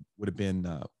world would have been,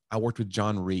 I worked with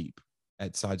John Reap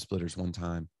at Side Splitters one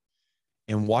time,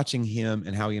 and watching him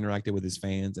and how he interacted with his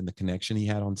fans and the connection he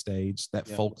had on stage, that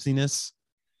folksiness,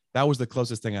 that was the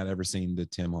closest thing I'd ever seen to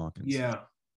Tim Hawkins. Yeah.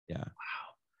 Yeah. Wow.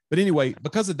 But anyway,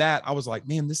 because of that, I was like,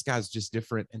 man, this guy's just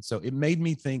different. And so it made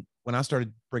me think, when I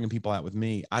started bringing people out with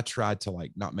me, I tried to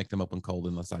like not make them open cold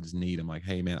unless I just need them. Like,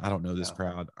 hey man, I don't know this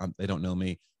crowd. They don't know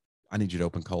me. I need you to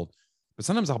open cold. But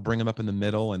sometimes I'll bring them up in the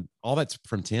middle, and all that's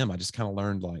from Tim. I just kind of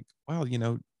learned like, well, you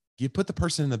know, you put the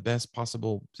person in the best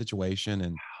possible situation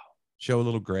and show a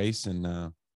little grace.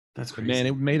 And that's crazy. Man,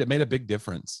 it made a big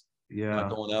difference. Yeah. Like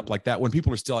going up like that when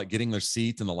people are still like getting their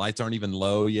seats and the lights aren't even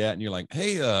low yet. And you're like,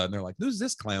 hey, and they're like, who's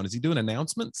this clown? Is he doing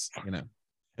announcements? You know,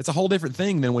 it's a whole different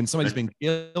thing than when somebody's been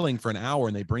killing for an hour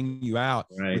and they bring you out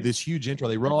with this huge intro.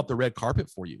 They roll up the red carpet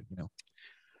for you, you know.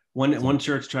 One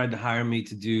church tried to hire me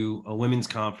to do a women's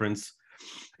conference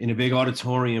in a big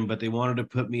auditorium, but they wanted to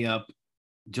put me up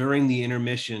during the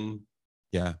intermission.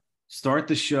 Yeah. Start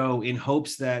the show in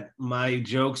hopes that my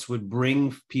jokes would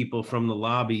bring people from the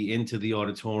lobby into the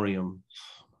auditorium.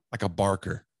 Like a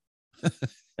barker.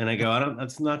 And I go,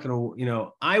 that's not going to, you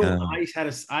know, I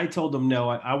told them, no,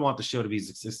 I want the show to be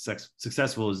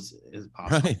successful as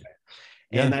possible. Right.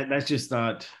 And that's just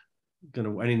not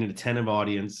going to, I need an attentive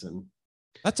audience. And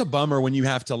that's a bummer when you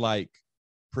have to like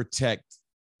protect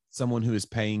someone who is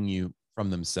paying you from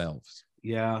themselves.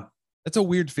 Yeah. That's a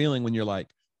weird feeling when you're like,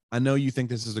 I know you think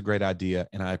this is a great idea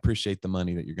and I appreciate the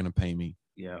money that you're going to pay me.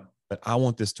 Yeah. But I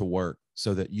want this to work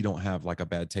so that you don't have like a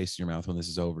bad taste in your mouth when this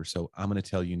is over. So I'm going to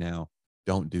tell you now,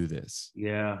 don't do this.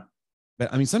 Yeah.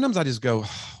 But I mean, sometimes I just go,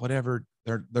 whatever,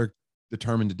 they're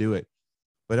determined to do it.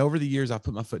 But over the years, I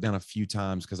put my foot down a few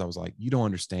times because I was like, you don't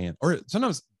understand. Or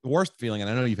sometimes the worst feeling, and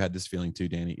I know you've had this feeling too,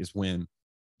 Danny, is when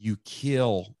you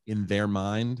kill in their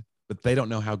mind, but they don't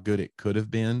know how good it could have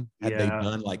been had they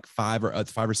done like five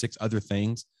or six other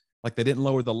things. Like they didn't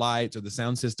lower the lights, or the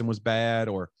sound system was bad,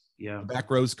 or the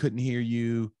back rows couldn't hear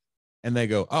you. And they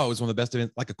go, oh, it was one of the best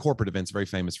events. Like a corporate event's very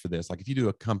famous for this. Like if you do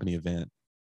a company event,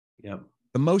 the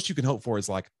most you can hope for is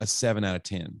like a 7 out of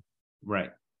 10.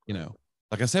 Right. You know,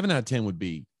 like a 7 out of 10 would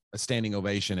be a standing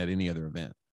ovation at any other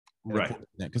event. Right.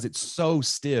 Because it's so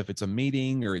stiff. It's a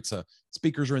meeting, or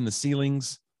speakers are in the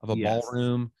ceilings of a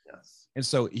ballroom. Yes. And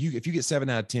so if you get 7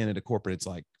 out of 10 at a corporate, it's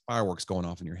like fireworks going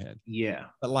off in your head. Yeah.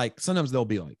 But like sometimes they'll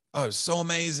be like, oh, so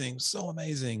amazing, so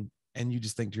amazing. And you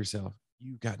just think to yourself,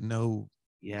 you got no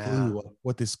clue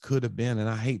what this could have been. And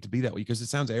I hate to be that way because it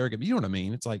sounds arrogant. But you know what I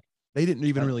mean? It's like they didn't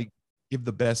even really give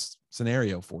the best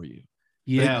scenario for you.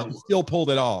 Yeah. But still pulled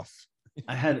it off.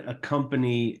 I had a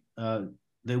company,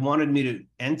 they wanted me to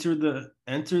enter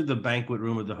the banquet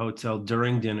room of the hotel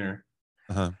during dinner.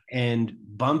 And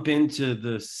bump into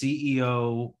the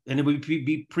CEO, and it would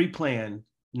be pre-planned.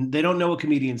 They don't know a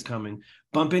comedian's coming.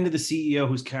 Bump into the CEO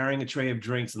who's carrying a tray of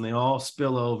drinks, and they all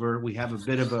spill over. We have a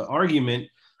bit of an argument.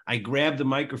 I grab the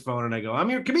microphone and I go, "I'm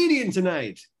your comedian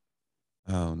tonight."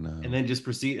 Oh no! And then just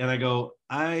proceed. And I go,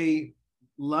 "I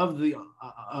love the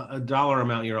a dollar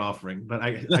amount you're offering, but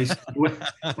I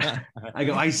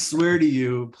go, I swear to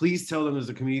you, please tell them there's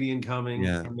a comedian coming,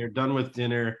 and they're done with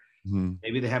dinner." Mm-hmm.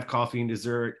 Maybe they have coffee and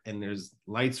dessert, and there's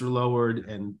lights are lowered,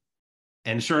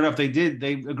 and sure enough, they did.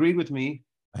 They agreed with me.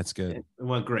 That's good. It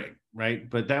went great, right?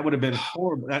 But that would have been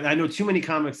horrible. I know too many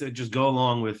comics that just go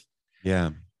along with. Yeah.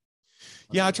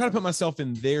 I try to put myself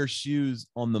in their shoes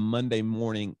on the Monday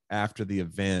morning after the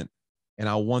event, and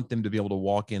I want them to be able to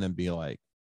walk in and be like,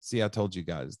 "See, I told you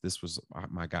guys, this was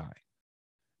my guy."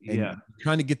 And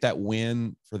trying to get that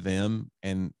win for them.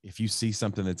 And if you see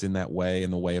something that's in that way,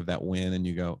 in the way of that win, and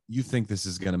you go, you think this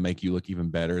is going to make you look even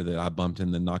better, that I bumped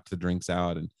in and knocked the drinks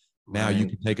out, and now you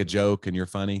can take a joke and you're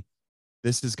funny.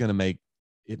 This is going to make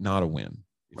it not a win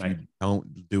if you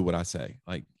don't do what I say.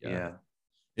 Like,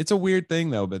 it's a weird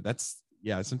thing though, but that's,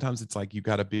 sometimes it's like, you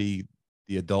got to be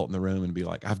the adult in the room and be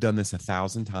like, I've done this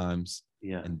 1,000 times.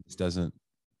 And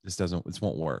this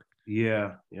won't work.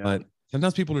 But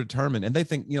sometimes people are determined, and they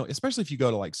think, especially if you go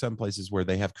to like some places where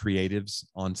they have creatives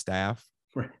on staff,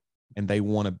 and they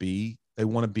want to be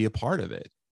a part of it.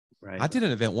 I did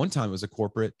an event one time. It was a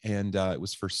corporate, and it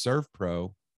was for Serve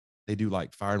Pro. They do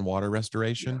like fire and water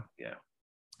restoration.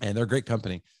 And they're a great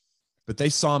company, but they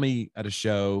saw me at a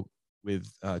show with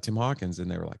Tim Hawkins, and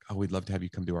they were like, "Oh, we'd love to have you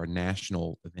come to our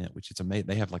national event," which it's amazing.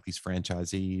 They have like these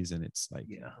franchisees, and it's like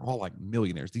all like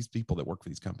millionaires. These people that work for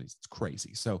these companies, it's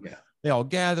crazy. So they all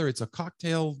gather. It's a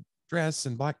cocktail dress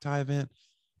and black tie event,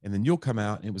 and then you'll come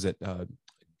out. And it was at a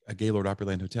Gaylord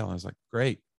Opryland Hotel. And I was like,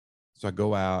 "Great!" So I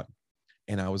go out,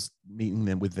 and I was meeting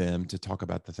them with them to talk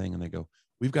about the thing, and they go,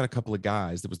 "We've got a couple of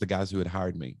guys." That was the guys who had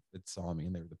hired me that saw me,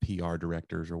 and they were the PR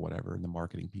directors or whatever, and the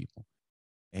marketing people.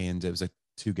 And it was like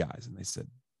 2 guys, and they said,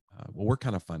 well, we're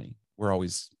kind of funny. We're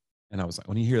always, and I was like,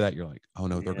 when you hear that, you're like, oh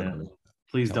no, they're going to.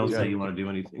 Please don't say you want to do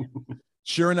anything.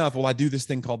 Sure enough, well, I do this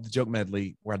thing called the joke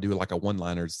medley, where I do like a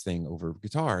one-liners thing over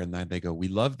guitar, and they go, we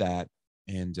love that,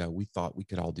 and we thought we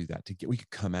could all do that we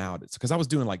could come out. It's because I was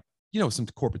doing like, some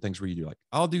corporate things where you do like,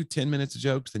 I'll do 10 minutes of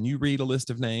jokes, then you read a list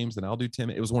of names, and I'll do 10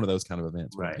 minutes. It was one of those kind of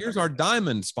events. Here's our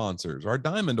diamond sponsors, our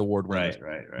diamond award winners.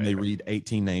 And they read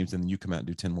 18 names, and then you come out and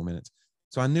do 10 more minutes.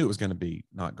 So I knew it was going to be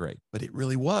not great, but it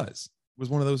really was. It was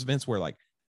one of those events where like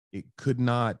it could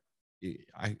not,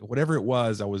 whatever it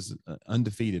was, I was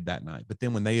undefeated that night. But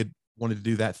then when they had wanted to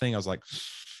do that thing, I was like,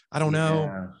 I don't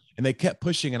know. And they kept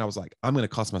pushing, and I was like, I'm going to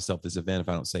cost myself this event if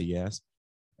I don't say yes.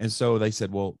 And so they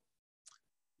said, well,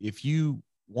 if you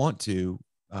want to,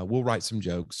 we'll write some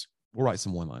jokes. We'll write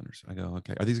some one-liners. I go,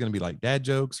 okay. Are these going to be like dad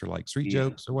jokes or like street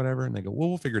jokes or whatever? And they go, well,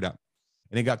 we'll figure it out.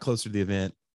 And it got closer to the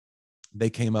event. They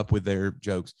came up with their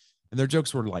jokes, and their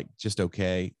jokes were like just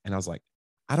okay. And I was like,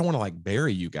 I don't want to like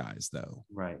bury you guys though.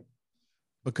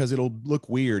 Because it'll look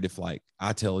weird if like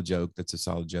I tell a joke that's a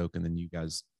solid joke, and then you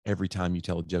guys, every time you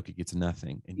tell a joke, it gets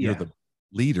nothing. And you're the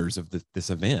leaders of this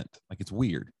event. Like, it's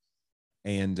weird.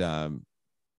 And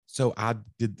so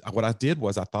what I did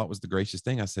was, I thought was the gracious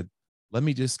thing. I said,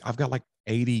 I've got like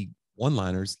 80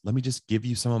 one-liners. Let me just give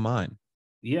you some of mine.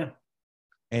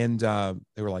 And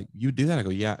they were like, you do that? I go,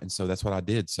 yeah. And so that's what I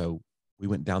did. So we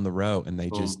went down the row, and they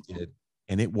just did,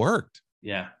 and it worked.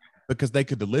 Because they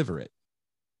could deliver it.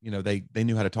 They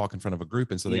knew how to talk in front of a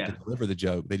group, and so they could deliver the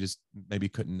joke. They just maybe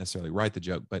couldn't necessarily write the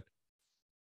joke. But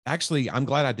actually, I'm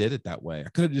glad I did it that way. I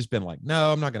could have just been like,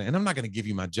 no, I'm not going to give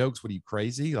you my jokes. What are you,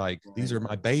 crazy? Like, these are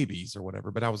my babies or whatever.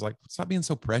 But I was like, stop being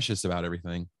so precious about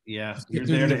everything. You're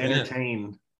there to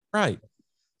entertain. Right.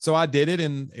 So I did it,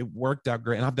 and it worked out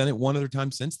great. And I've done it one other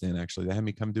time since then. Actually, they had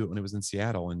me come do it when it was in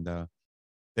Seattle, and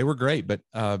they were great. But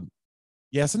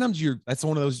sometimes that's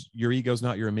one of those your ego's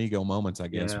not your amigo moments, I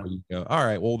guess, where you go, all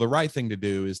right, well, the right thing to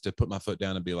do is to put my foot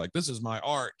down and be like, this is my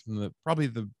art. And probably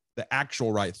the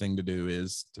actual right thing to do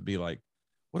is to be like,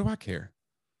 what do I care?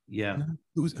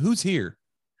 Who's here?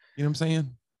 You know what I'm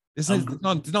saying? It's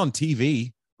on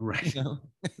TV. Right.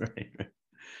 Right.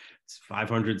 It's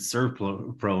 500 Serve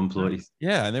Pro employees.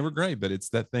 Yeah, and they were great, but it's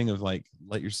that thing of like,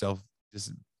 let yourself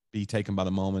just be taken by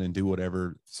the moment and do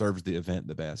whatever serves the event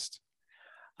the best.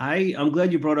 I'm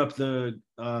glad you brought up the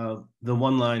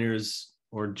one-liners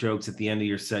or jokes at the end of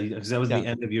your set, because that was the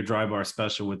end of your dry bar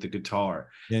special with the guitar.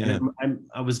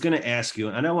 I was going to ask you,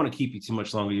 and I don't want to keep you too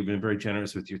much longer. You've been very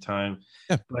generous with your time,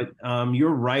 but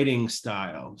your writing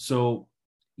style. So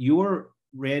your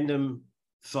random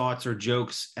thoughts or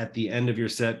jokes at the end of your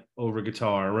set over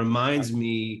guitar reminds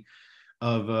me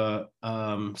of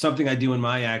something I do in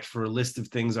my act for a list of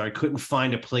things I couldn't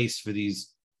find a place for these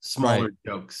smaller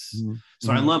jokes. Mm-hmm.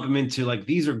 So I lump them into like,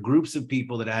 these are groups of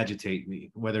people that agitate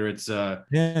me, whether it's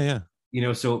you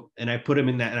know, so, and I put them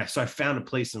in that, and so I found a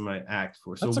place in my act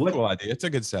for. So that's a cool idea. It's a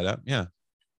good setup. Yeah.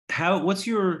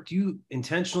 Do you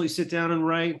intentionally sit down and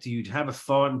write? Do you have a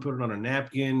thought and put it on a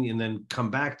napkin and then come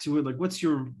back to it? Like, what's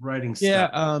your writing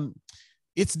style? Yeah.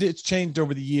 It's changed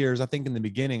over the years. I think in the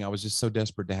beginning, I was just so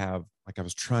desperate to have, like, I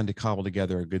was trying to cobble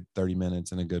together a good 30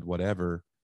 minutes and a good whatever.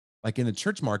 Like in the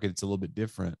church market, it's a little bit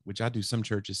different, which I do some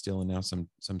churches still, and now some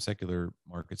secular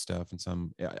market stuff, and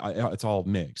some, it's all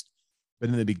mixed. But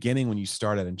in the beginning, when you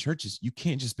start out in churches, you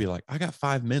can't just be like, I got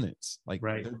 5 minutes. Like,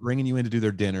 they're bringing you in to do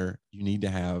their dinner. You need to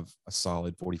have a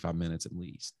solid 45 minutes at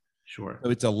least. Sure. So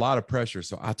it's a lot of pressure.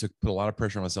 So I put a lot of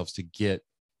pressure on myself to get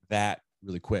that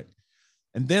really quick.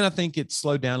 And then I think it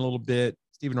slowed down a little bit.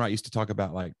 Stephen Wright used to talk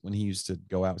about, like, when he used to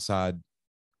go outside,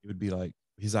 it would be like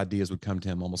his ideas would come to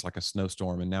him almost like a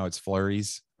snowstorm. And now it's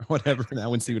flurries or whatever. Now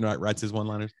when Stephen Wright writes his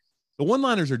one-liners, the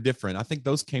one-liners are different. I think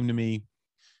those came to me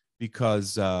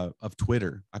because of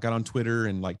Twitter. I got on Twitter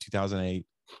in like 2008,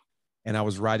 and I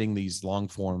was writing these long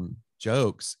form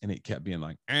jokes, and it kept being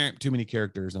like, too many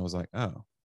characters. And I was like, oh,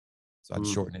 so I'd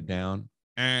shorten it down,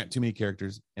 too many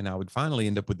characters. And I would finally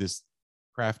end up with this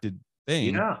crafted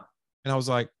thing. Yeah. And I was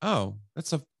like, oh,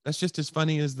 that's just as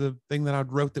funny as the thing that I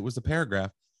wrote that was the paragraph.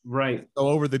 Right. So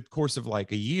over the course of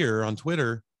like a year on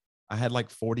Twitter, I had like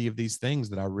 40 of these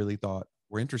things that I really thought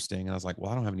were interesting. And I was like,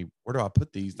 well, I don't have any, where do I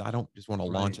put these? I don't just want to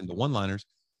launch into one-liners.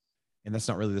 And that's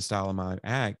not really the style of my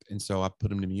act. And so I put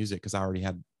them to music because I already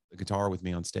had a guitar with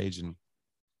me on stage. And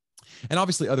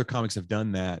obviously other comics have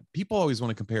done that. People always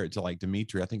want to compare it to like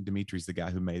Dimitri. I think Dimitri's the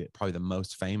guy who made it probably the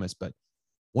most famous. But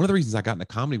one of the reasons I got into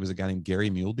comedy was a guy named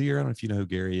Gary Muledeer. I don't know if you know who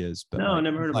Gary is, but no, I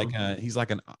never heard of him. He's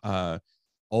like an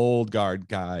old guard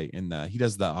guy, and he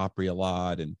does the Opry a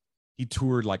lot, and he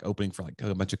toured like opening for like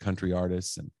a bunch of country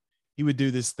artists. And he would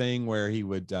do this thing where he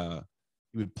would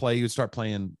start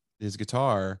playing his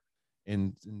guitar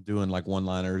and doing like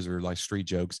one-liners or like street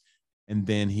jokes, and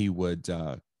then he would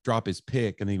drop his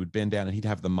pick, and he would bend down, and he'd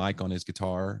have the mic on his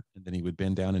guitar, and then he would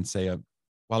bend down and say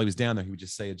while he was down there, he would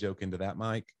just say a joke into that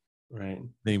mic. Right.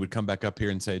 Then he would come back up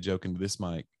here and say a joke into this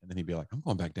mic, and then he'd be like, I'm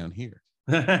going back down here.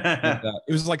 And,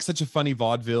 it was like such a funny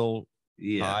vaudeville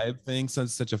vibe thing. So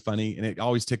it's such a funny, and it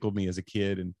always tickled me as a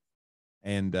kid.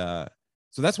 And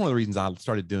so that's one of the reasons I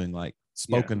started doing like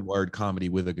spoken word comedy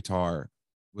with a guitar,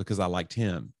 because I liked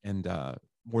him. And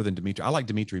more than Dimitri. I like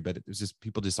Dimitri, but it was just,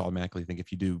 people just automatically think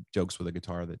if you do jokes with a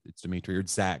guitar that it's Dimitri or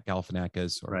Zach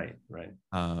Galifianakis, or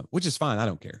right. Which is fine. I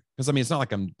don't care, because I mean, it's not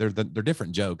like they're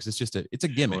different jokes. It's just it's a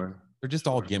gimmick. Sure. They're just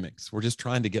all gimmicks. We're just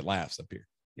trying to get laughs up here.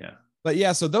 Yeah. But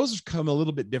yeah, so those come a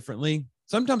little bit differently.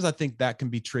 Sometimes I think that can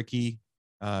be tricky.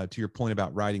 To your point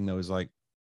about writing those, like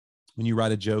when you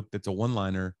write a joke that's a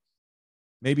one-liner,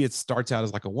 maybe it starts out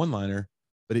as like a one-liner,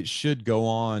 but it should go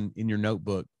on in your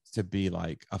notebook to be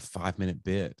like a 5-minute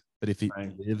bit. But if it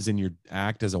lives in your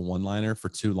act as a one-liner for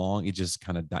too long, it just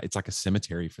kind of it's like a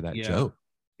cemetery for that joke.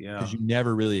 Yeah. Because you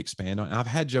never really expand on it. And I've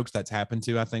had jokes that's happened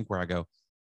to, I think, where I go,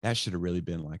 that should have really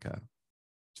been like a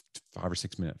 5 or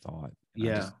 6 minute thought.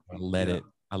 And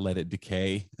I let it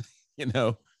decay, you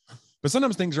know. But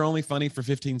sometimes things are only funny for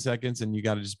 15 seconds, and you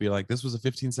got to just be like, this was a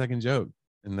 15-second joke,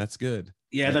 and that's good.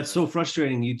 Yeah, that's so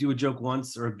frustrating. You do a joke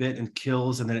once or a bit and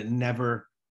kills, and then it never,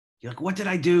 you're like, what did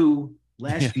I do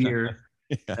last year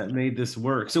that made this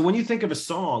work? So when you think of a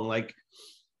song, like,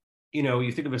 you know,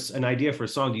 you think of an idea for a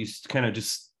song, do you kind of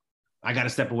just, I got to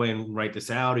step away and write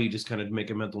this out, or you just kind of make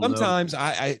a mental note? Sometimes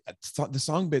the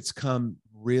song bits come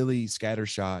really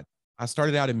scattershot. I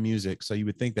started out in music, so you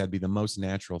would think that'd be the most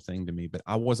natural thing to me, but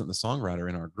I wasn't the songwriter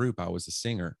in our group. I was the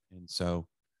singer. And so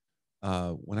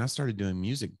when I started doing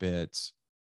music bits,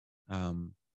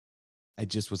 it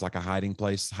just was like a hiding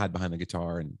place, hide behind the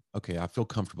guitar. And okay, I feel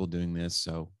comfortable doing this.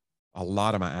 So a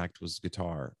lot of my act was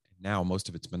guitar. Now most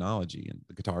of it's monology, and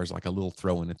the guitar is like a little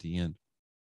throw in at the end.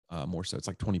 More so, it's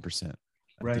like 20% at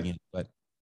the end. But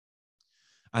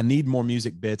I need more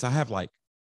music bits. I have like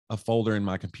a folder in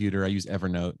my computer. I use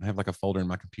Evernote. I have like a folder in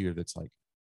my computer that's like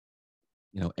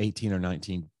 18 or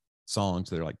 19 songs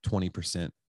that are like 20%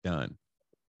 done.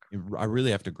 I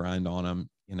really have to grind on them,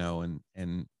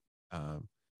 and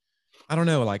I don't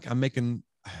know, like I'm making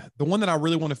the one that I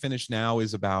really want to finish now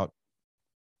is about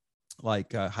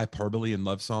like hyperbole and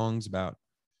love songs about,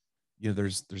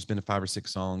 there's been 5 or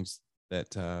 6 songs that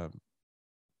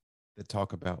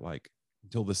talk about like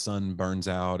until the sun burns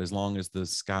out, as long as the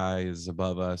sky is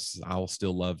above us, I'll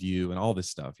still love you, and all this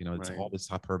stuff. It's Right. all this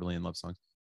hyperbole and love songs,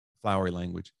 flowery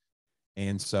language.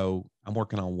 And so I'm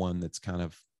working on one that's kind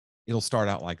of, it'll start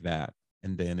out like that,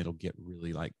 and then it'll get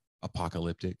really like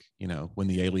apocalyptic, when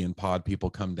the alien pod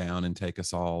people come down and take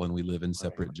us all and we live in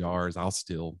separate jars, I'll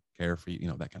still care for you,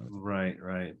 that kind of thing.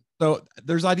 Right. So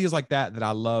there's ideas like that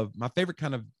I love. My favorite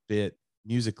kind of bit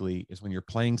musically is when you're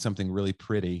playing something really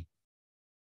pretty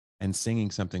and singing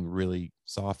something really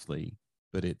softly,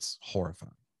 but it's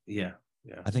horrifying. Yeah.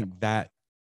 I think that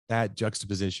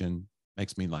juxtaposition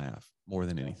makes me laugh more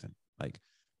than anything. Like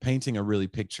painting a really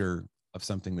picture of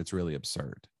something that's really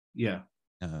absurd. Yeah.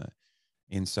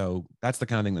 And so that's the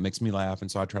kind of thing that makes me laugh.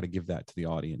 And so I try to give that to the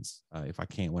audience if I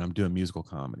can when I'm doing musical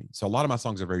comedy. So a lot of my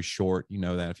songs are very short.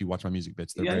 That if you watch my music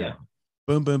bits, they're very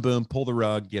boom, boom, boom, pull the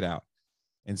rug, get out.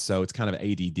 And so it's kind of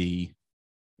ADD,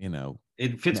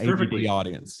 it fits perfectly.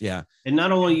 Audience. Yeah. And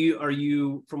not only are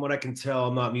you, from what I can tell,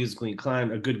 I'm not musically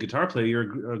inclined, a good guitar player,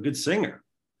 you're a good singer.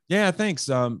 Yeah, thanks.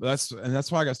 That's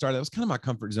why I got started. That was kind of my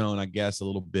comfort zone, I guess, a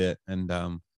little bit.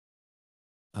 And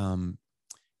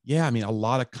yeah, I mean, a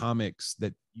lot of comics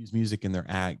that use music in their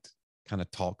act kind of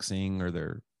talk, sing, or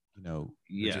they're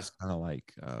just kind of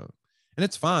like, and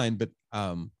it's fine. But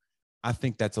I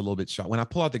think that's a little bit shot. When I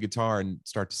pull out the guitar and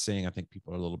start to sing, I think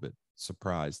people are a little bit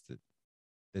surprised that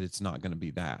it's not going to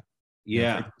be that.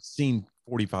 Yeah. They've seen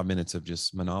 45 minutes of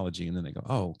just monology, and then they go,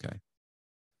 oh, okay.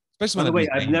 Especially by the way,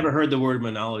 I've never heard the word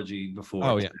monology before.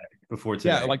 Oh, yeah. Before today.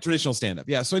 Yeah, like traditional stand-up.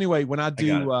 Yeah. So anyway, when I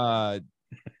do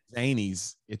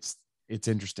zanies, it's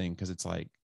interesting because it's like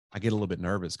I get a little bit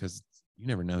nervous because you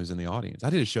never know who's in the audience. I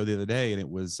did a show the other day, and it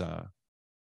was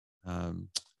who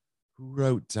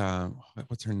wrote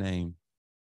what's her name?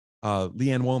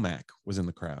 Leanne Womack was in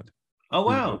the crowd. Oh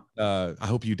wow. I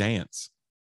Hope You Dance.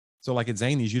 So like at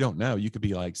zanies, you don't know. You could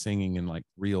be like singing in like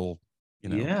real,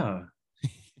 Yeah.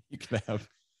 You could have.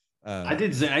 I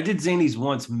did zanies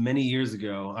once many years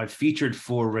ago. I featured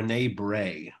for Renee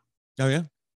Bray. Oh yeah.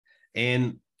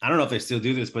 And I don't know if they still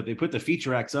do this, but they put the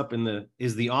feature acts up in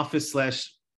the office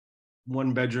 /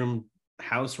 1-bedroom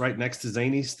house right next to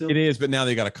Zanies still. It is, but now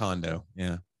they got a condo.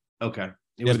 Yeah. Okay.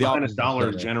 It was behind a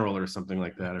Dollar General or something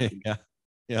like that. Yeah.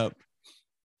 Yep.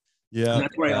 Yeah. And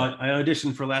that's right. I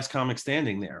auditioned for Last Comic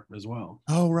Standing there as well.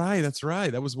 Oh, right. That's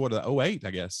right. That was what, 08,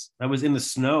 I guess. I was in the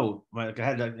snow. I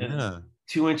had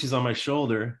 2 inches on my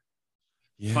shoulder.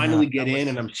 Yeah, finally get in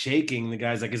and I'm shaking. The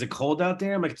guy's like, is it cold out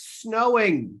there? I'm like, it's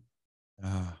snowing.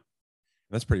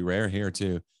 That's pretty rare here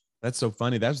too. That's so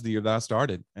funny. That was the year that I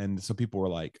started. And so people were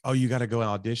like, oh, you got to go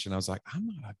audition. I was like,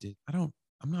 I'm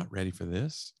not ready for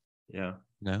this. Yeah.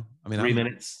 No, I mean, 3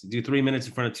 minutes, do 3 minutes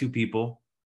in front of 2 people.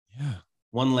 Yeah.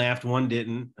 One laughed, one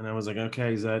didn't. And I was like,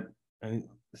 okay, is that, and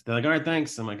they're like, all right,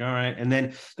 thanks. I'm like, all right. And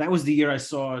then that was the year I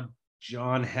saw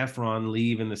John Heffron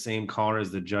leave in the same car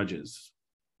as the judges.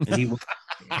 And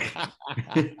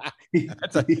he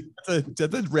that's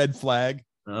a red flag.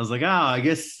 I was like, I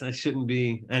guess I shouldn't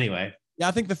be. Anyway. Yeah,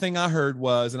 I think the thing I heard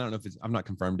was, and I don't know if I'm not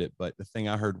confirmed it, but the thing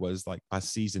I heard was like by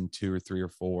season 2 or 3 or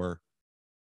 4,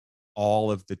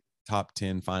 all of the top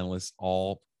 10 finalists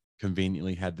all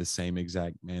conveniently had the same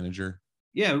exact manager.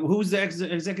 Yeah, who was the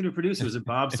executive producer? Was it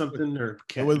Bob something or?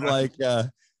 It was like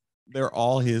they're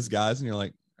all his guys, and you're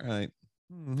like, all right,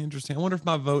 interesting. I wonder if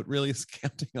my vote really is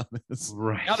counting on this.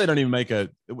 Right now, they don't even make the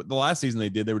last season they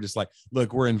did. They were just like,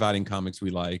 look, we're inviting comics we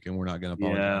like, and we're not going to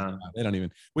apologize. Yeah. They don't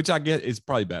even, which I get is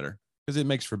probably better because it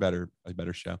makes for a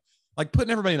better show. Like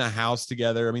putting everybody in a house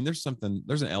together. I mean, there's an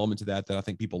element to that I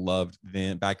think people loved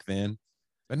back then,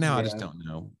 but now I just don't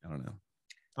know. I don't know.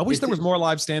 I wish there was more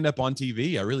live stand-up on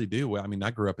TV. I really do. I mean,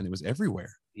 I grew up and it was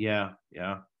everywhere. Yeah.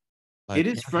 But it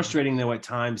is frustrating though at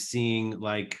times seeing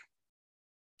like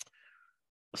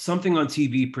something on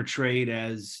TV portrayed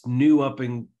as new up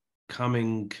and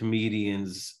coming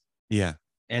comedians. Yeah.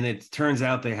 And it turns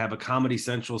out they have a Comedy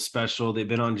Central special. They've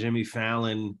been on Jimmy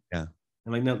Fallon. Yeah.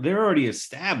 I'm like, no, they're already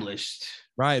established.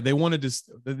 Right. They wanted to,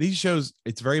 these shows,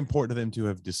 it's very important to them to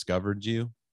have discovered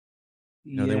you.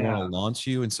 They want to launch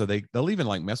you. And so they'll even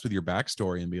like mess with your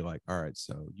backstory and be like, all right,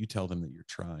 so you tell them that you're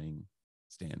trying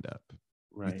stand up.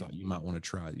 Right. You thought you might want to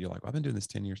try it. You're like, well, I've been doing this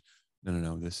 10 years.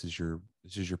 No. This is your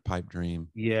pipe dream.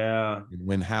 Yeah. And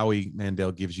when Howie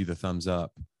Mandel gives you the thumbs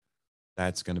up,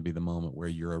 that's going to be the moment where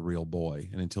you're a real boy.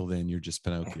 And until then, you're just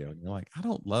Pinocchio. And you're like, I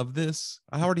don't love this.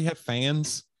 I already have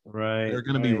fans. Right. They're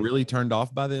going to be really turned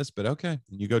off by this, but okay,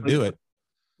 you go do it.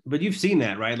 But you've seen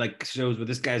that, right? Like shows where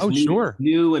this guy's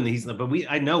new, and he's like, but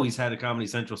I know he's had a Comedy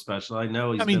Central special. I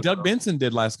know he's. I mean, Doug Benson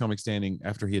did Last Comic Standing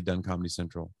after he had done Comedy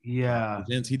Central. Yeah,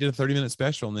 he did a 30-minute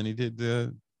special, and then he did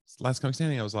the Last Comic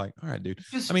Standing. I was like, all right, dude.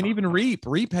 I mean, even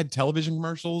Reap had television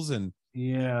commercials, and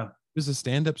he was a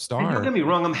stand-up star. And don't get me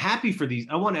wrong, I'm happy for these.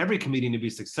 I want every comedian to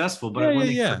be successful, but when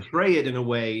they portray it in a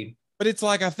way. But it's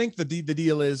like, I think the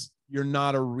deal is, you're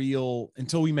not a real,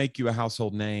 until we make you a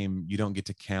household name, you don't get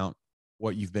to count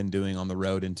what you've been doing on the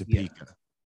road in Topeka.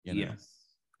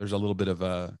 There's a little bit of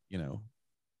a,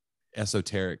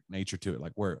 esoteric nature to it.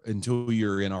 Like, where until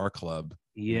you're in our club.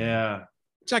 Yeah.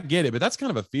 Which I get it, but that's kind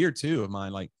of a fear too of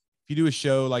mine. Like, if you do a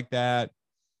show like that,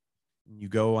 you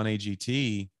go on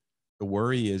AGT, the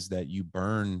worry is that you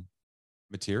burn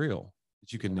material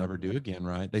that you could never do again,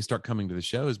 right? They start coming to the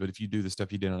shows, but if you do the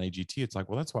stuff you did on AGT, it's like,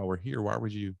 well, that's why we're here. Why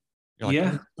would you? You're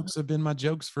like, those have been my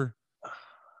jokes for.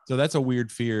 So that's a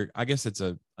weird fear. I guess it's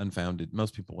a unfounded.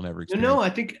 Most people will never experience. No,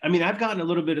 I mean, I've gotten a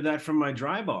little bit of that from my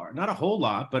dry bar. Not a whole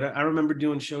lot, but I remember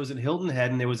doing shows at Hilton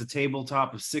Head, and there was a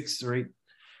tabletop of 6 or 8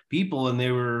 people, and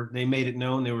they made it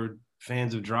known they were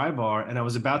fans of dry bar. And I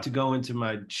was about to go into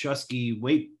my Chusky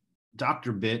weight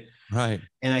doctor bit. Right.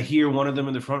 And I hear one of them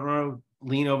in the front row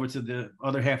lean over to the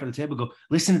other half of the table, go,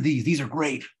 listen to these. These are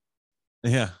great.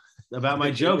 Yeah. About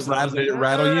my jokes. Did it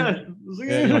rattle you?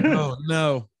 Yeah, like, oh,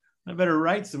 no. I better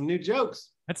write some new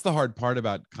jokes. That's the hard part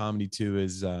about comedy too,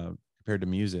 is compared to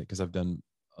music, because I've done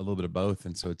a little bit of both.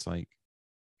 And so it's like,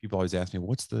 people always ask me,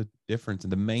 what's the difference?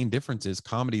 And the main difference is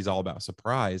comedy is all about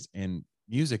surprise, and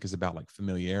music is about like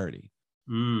familiarity.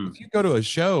 If you go to a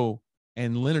show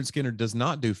and Leonard Skinner does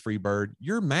not do Freebird,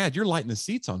 you're mad. You're lighting the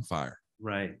seats on fire.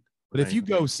 Right. But if you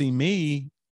go see me,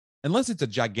 unless it's a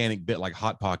gigantic bit like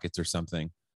Hot Pockets or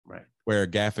something, right, where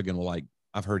Gaffigan will, like,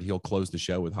 I've heard he'll close the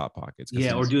show with Hot Pockets.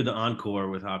 Yeah, or do the encore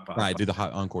with Hot Pockets. Right, do the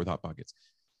encore with Hot Pockets.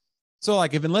 So,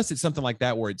 like, unless it's something like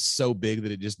that where it's so big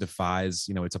that it just defies,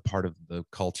 it's a part of the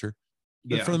culture.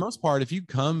 But for the most part, if you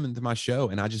come into my show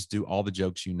and I just do all the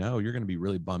jokes, you're going to be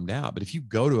really bummed out. But if you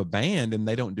go to a band and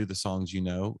they don't do the songs,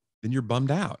 then you're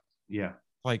bummed out. Yeah.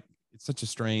 Like, it's such a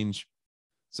strange.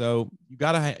 So you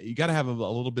gotta have a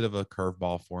little bit of a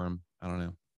curveball for them. I don't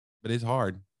know, but it's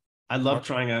hard. I love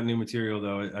trying out new material,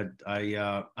 though.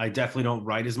 I definitely don't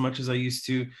write as much as I used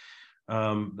to,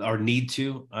 or need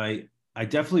to. I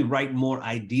definitely write more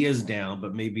ideas down,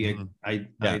 but maybe I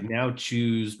now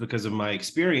choose, because of my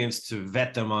experience, to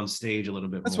vet them on stage a little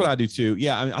bit. That's more. What I do too.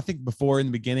 Yeah, I mean, I think before, in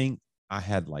the beginning, I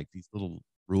had like these little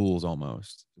rules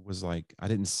almost. It was like, I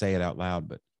didn't say it out loud,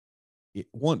 but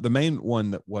the main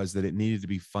one was that it needed to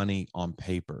be funny on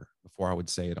paper before I would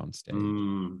say it on stage.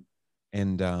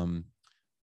 And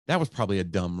that was probably a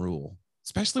dumb rule,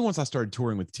 especially once I started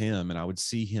touring with Tim, and I would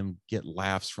see him get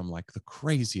laughs from like the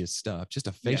craziest stuff, just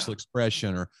a facial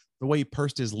expression or the way he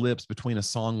pursed his lips between a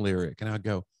song lyric. And I'd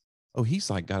go, oh,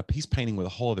 he's painting with a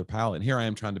whole other palette. And here I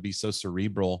am trying to be so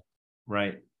cerebral.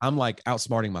 Right. I'm like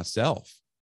outsmarting myself.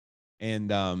 And,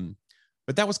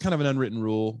 but that was kind of an unwritten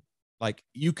rule. Like,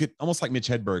 you could almost like Mitch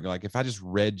Hedberg. Like, if I just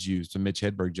read you some Mitch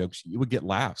Hedberg jokes, you would get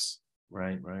laughs.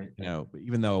 Right. But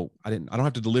even though I don't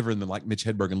have to deliver them like Mitch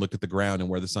Hedberg and look at the ground and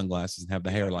wear the sunglasses and have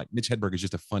the hair. Like, Mitch Hedberg is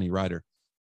just a funny writer.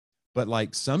 But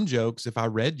like some jokes, if I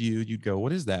read you'd go,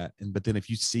 what is that? But then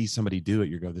if you see somebody do it,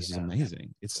 you go, this is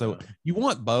amazing. It's so, you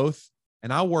want both.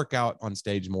 And I'll work out on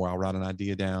stage more. I'll write an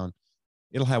idea down.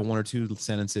 It'll have 1 or 2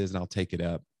 sentences and I'll take it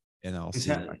up. And I'll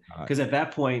see. Because at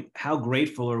that point, how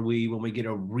grateful are we when we get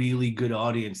a really good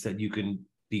audience that you can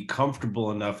be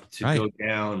comfortable enough to go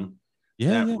down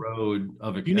that road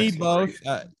of it. You need both.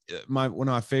 One of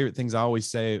my favorite things I always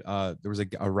say, there was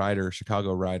a writer,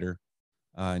 Chicago writer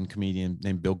and comedian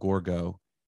named Bill Gorgo.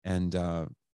 And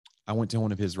I went to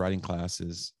one of his writing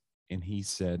classes, and he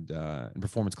said, in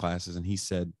performance classes, and he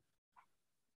said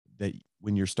that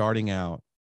when you're starting out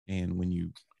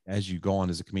and as you go on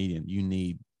as a comedian, you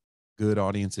need good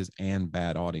audiences and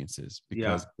bad audiences,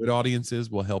 because good audiences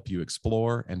will help you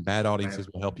explore and bad audiences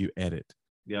will help you edit.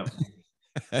 Yeah.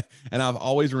 And I've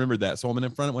always remembered that. So when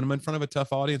I'm in front of a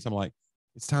tough audience, I'm like,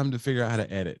 it's time to figure out how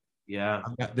to edit. Yeah.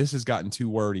 This has gotten too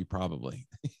wordy, probably.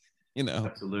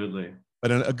 Absolutely.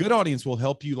 But a good audience will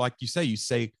help you. Like you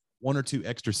say 1 or 2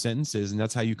 extra sentences, and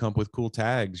that's how you come up with cool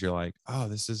tags. You're like, oh,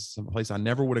 this is some place I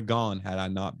never would have gone had I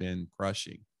not been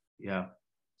crushing. Yeah.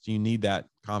 So you need that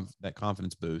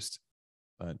confidence boost.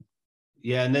 But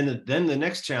and then the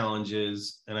next challenge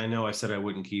is, and I know I said I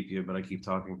wouldn't keep you, but I keep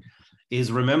talking,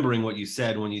 is remembering what you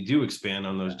said when you do expand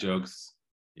on those jokes.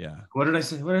 Yeah. What did I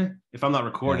say? If I'm not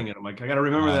recording it, I'm like, I got to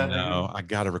remember I that. know. I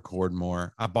got to record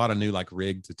more. I bought a new like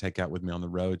rig to take out with me on the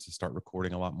road to start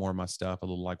recording a lot more of my stuff, a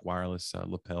little like wireless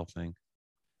lapel thing.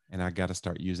 And I got to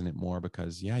start using it more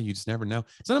because, yeah, you just never know.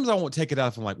 Sometimes I won't take it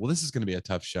out if I'm like, well, this is going to be a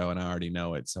tough show and I already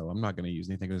know it. So I'm not going to use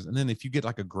anything. And then if you get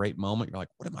like a great moment, you're like,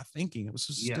 what am I thinking? It was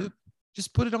so stupid.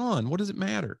 Just put it on. What does it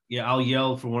matter? Yeah, I'll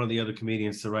yell for one of the other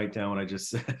comedians to write down what I just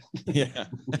said. Yeah,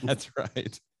 that's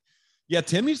right. Yeah,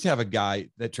 Tim used to have a guy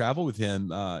that traveled with him,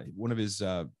 one of his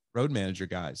road manager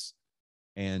guys.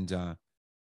 And I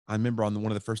remember on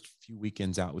one of the first few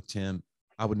weekends out with Tim,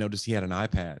 I would notice he had an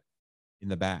iPad in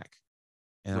the back.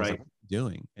 And I was like, what are you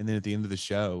doing? And then at the end of the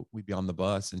show, we'd be on the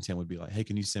bus and Tim would be like, hey,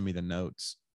 can you send me the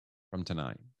notes from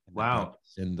tonight? And wow.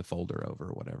 Send the folder over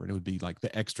or whatever. And it would be like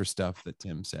the extra stuff that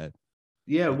Tim said.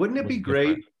 Yeah. Wouldn't it be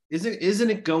great? Isn't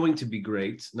it going to be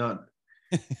great? Not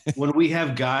when we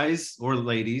have guys or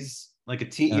ladies, like a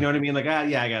team, you know what I mean? Like, I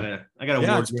got a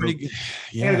wardrobe.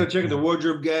 I gotta go check out the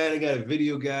wardrobe guy. And I got a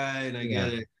video guy and I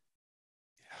got it.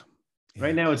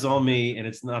 Right now it's all me and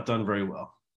it's not done very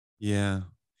well. Yeah.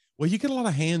 Well, you get a lot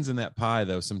of hands in that pie,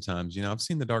 though. Sometimes, I've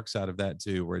seen the dark side of that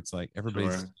too, where it's like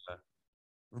everybody's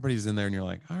in there, and you're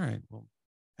like, "All right, well,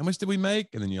 how much did we make?"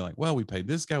 And then you're like, "Well, we paid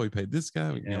this guy, we paid this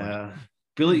guy." Yeah, like,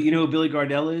 Billy, you know who Billy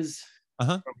Gardell is?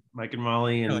 Mike and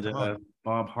Molly and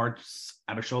Bob Hart's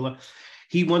Abishola.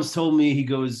 He once told me, he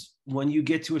goes, "When you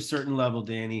get to a certain level,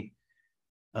 Danny,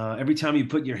 every time you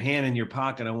put your hand in your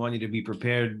pocket, I want you to be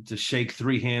prepared to shake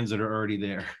 3 hands that are already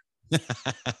there."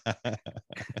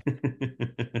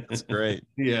 That's great.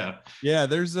 Yeah.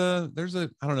 There's I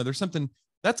don't know, there's something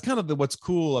that's kind of what's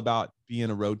cool about being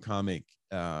a road comic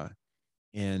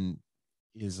and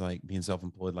is like being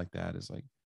self-employed like that is like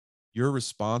you're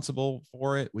responsible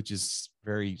for it, which is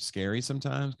very scary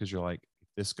sometimes because you're like, if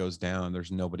this goes down, there's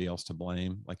nobody else to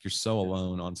blame. Like you're so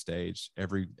alone on stage.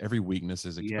 Every weakness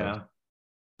is exposed. Yeah.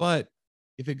 But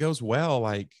if it goes well,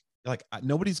 like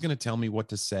nobody's going to tell me what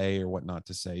to say or what not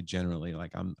to say generally.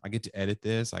 Like I get to edit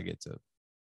this. If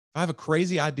I have a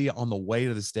crazy idea on the way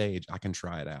to the stage, I can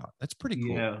try it out. That's pretty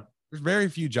cool. Yeah. There's very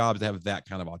few jobs that have that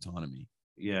kind of autonomy.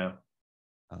 Yeah.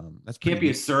 That's can't be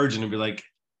a surgeon and be like,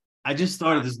 I just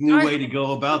started this new way to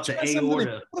go about the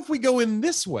aorta. What if we go in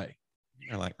this way?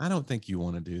 You're like, I don't think you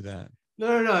want to do that.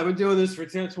 No. I've been doing this for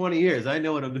 10, 20 years. I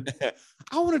know what I'm doing.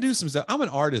 I want to do some stuff. I'm an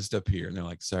artist up here. And they're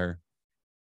like, sir,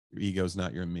 your ego's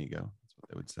not your amigo. That's what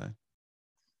they would say.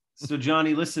 So,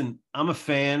 Johnny, listen, I'm a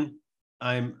fan.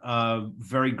 I'm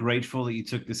very grateful that you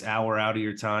took this hour out of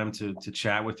your time to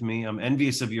chat with me. I'm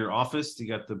envious of your office. You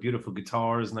got the beautiful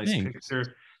guitars, nice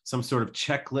picture, some sort of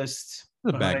checklist.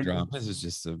 The backdrop. This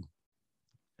is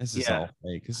all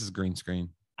fake. This is green screen.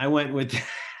 I went with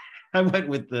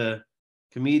the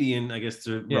comedian, I guess,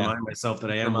 to remind myself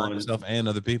that I am one. Myself and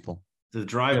other people. The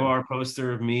dry bar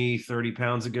poster of me 30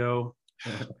 pounds ago.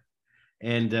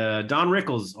 And Don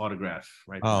Rickles' autograph,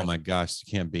 right? Oh my gosh,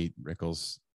 you can't beat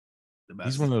Rickles.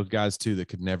 He's one of those guys too that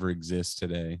could never exist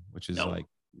today, which is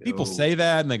people say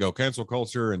that and they go cancel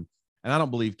culture, and I don't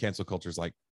believe cancel culture is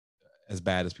like as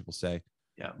bad as people say.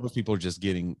 Yeah, most people are just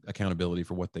getting accountability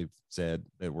for what they've said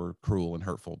that were cruel and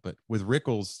hurtful. But with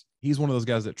Rickles, he's one of those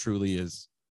guys that truly is.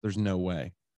 There's no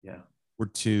way. Yeah, we're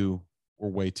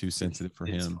way too sensitive for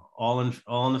him. All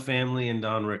in the Family and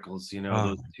Don Rickles.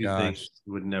 Those two things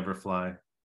would never fly.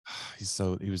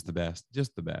 He was the best,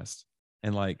 just the best,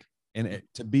 and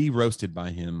to be roasted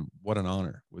by him, what an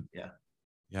honor.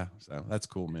 Yeah. So that's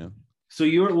cool, man. So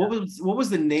what was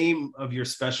the name of your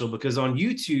special? Because on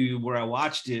YouTube, where I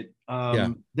watched it,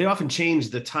 they often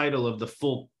change the title of the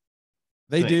full.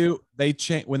 They do. They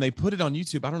change when they put it on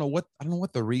YouTube. I don't know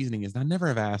what the reasoning is. I never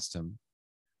have asked them.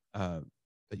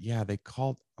 But yeah, they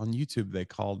called on YouTube. They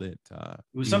called it. It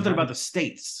was something about the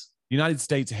states. United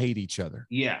States hate each other.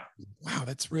 Yeah. Wow,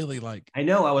 that's really like. I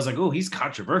know. I was like, oh, he's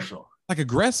controversial. Like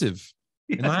aggressive.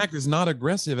 Yeah. And my act is not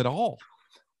aggressive at all.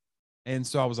 And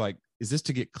so I was like, is this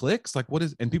to get clicks? Like, what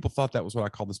is? And people thought that was what I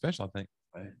called the special. I think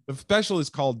the special is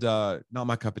called "Not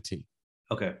My Cup of Tea."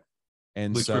 Okay.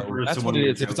 And so that's what it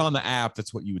is. If it's on the app,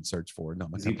 that's what you would search for.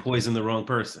 Not my. You poisoned the wrong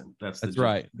person. That's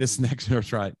right.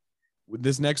 That's right.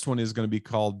 This next one is going to be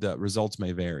called "Results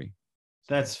May Vary."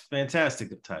 That's fantastic.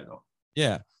 The title.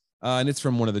 Yeah, and it's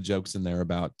from one of the jokes in there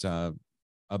about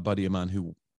a buddy of mine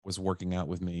who was working out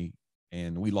with me.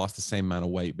 And we lost the same amount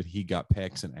of weight, but he got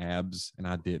pecs and abs and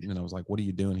I didn't. And I was like, what are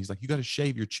you doing? He's like, you got to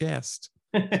shave your chest,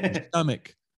 your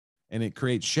stomach, and it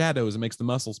creates shadows and makes the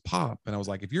muscles pop. And I was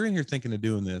like, if you're in here thinking of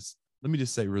doing this, let me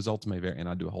just say results may vary. And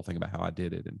I do a whole thing about how I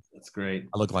did it. And that's great.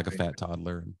 I look like a fat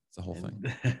toddler and it's the whole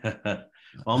thing.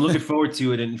 Well, I'm looking forward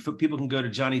to it. And people can go to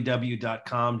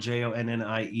jonniew.com,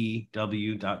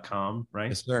 JONNIEW.com, right?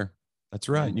 Yes, sir. That's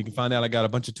right. And you can find out I got a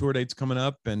bunch of tour dates coming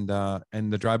up, and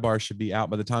the dry bar should be out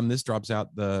by the time this drops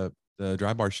out. The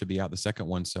dry bar should be out, the second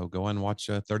one. So go and watch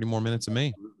 30 more minutes of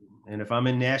me. And if I'm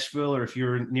in Nashville or if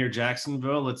you're near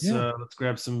Jacksonville, let's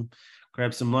grab some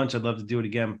lunch. I'd love to do it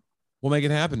again. We'll make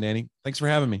it happen, Danny. Thanks for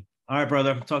having me. All right,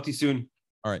 brother. Talk to you soon.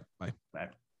 All right. Bye. Bye.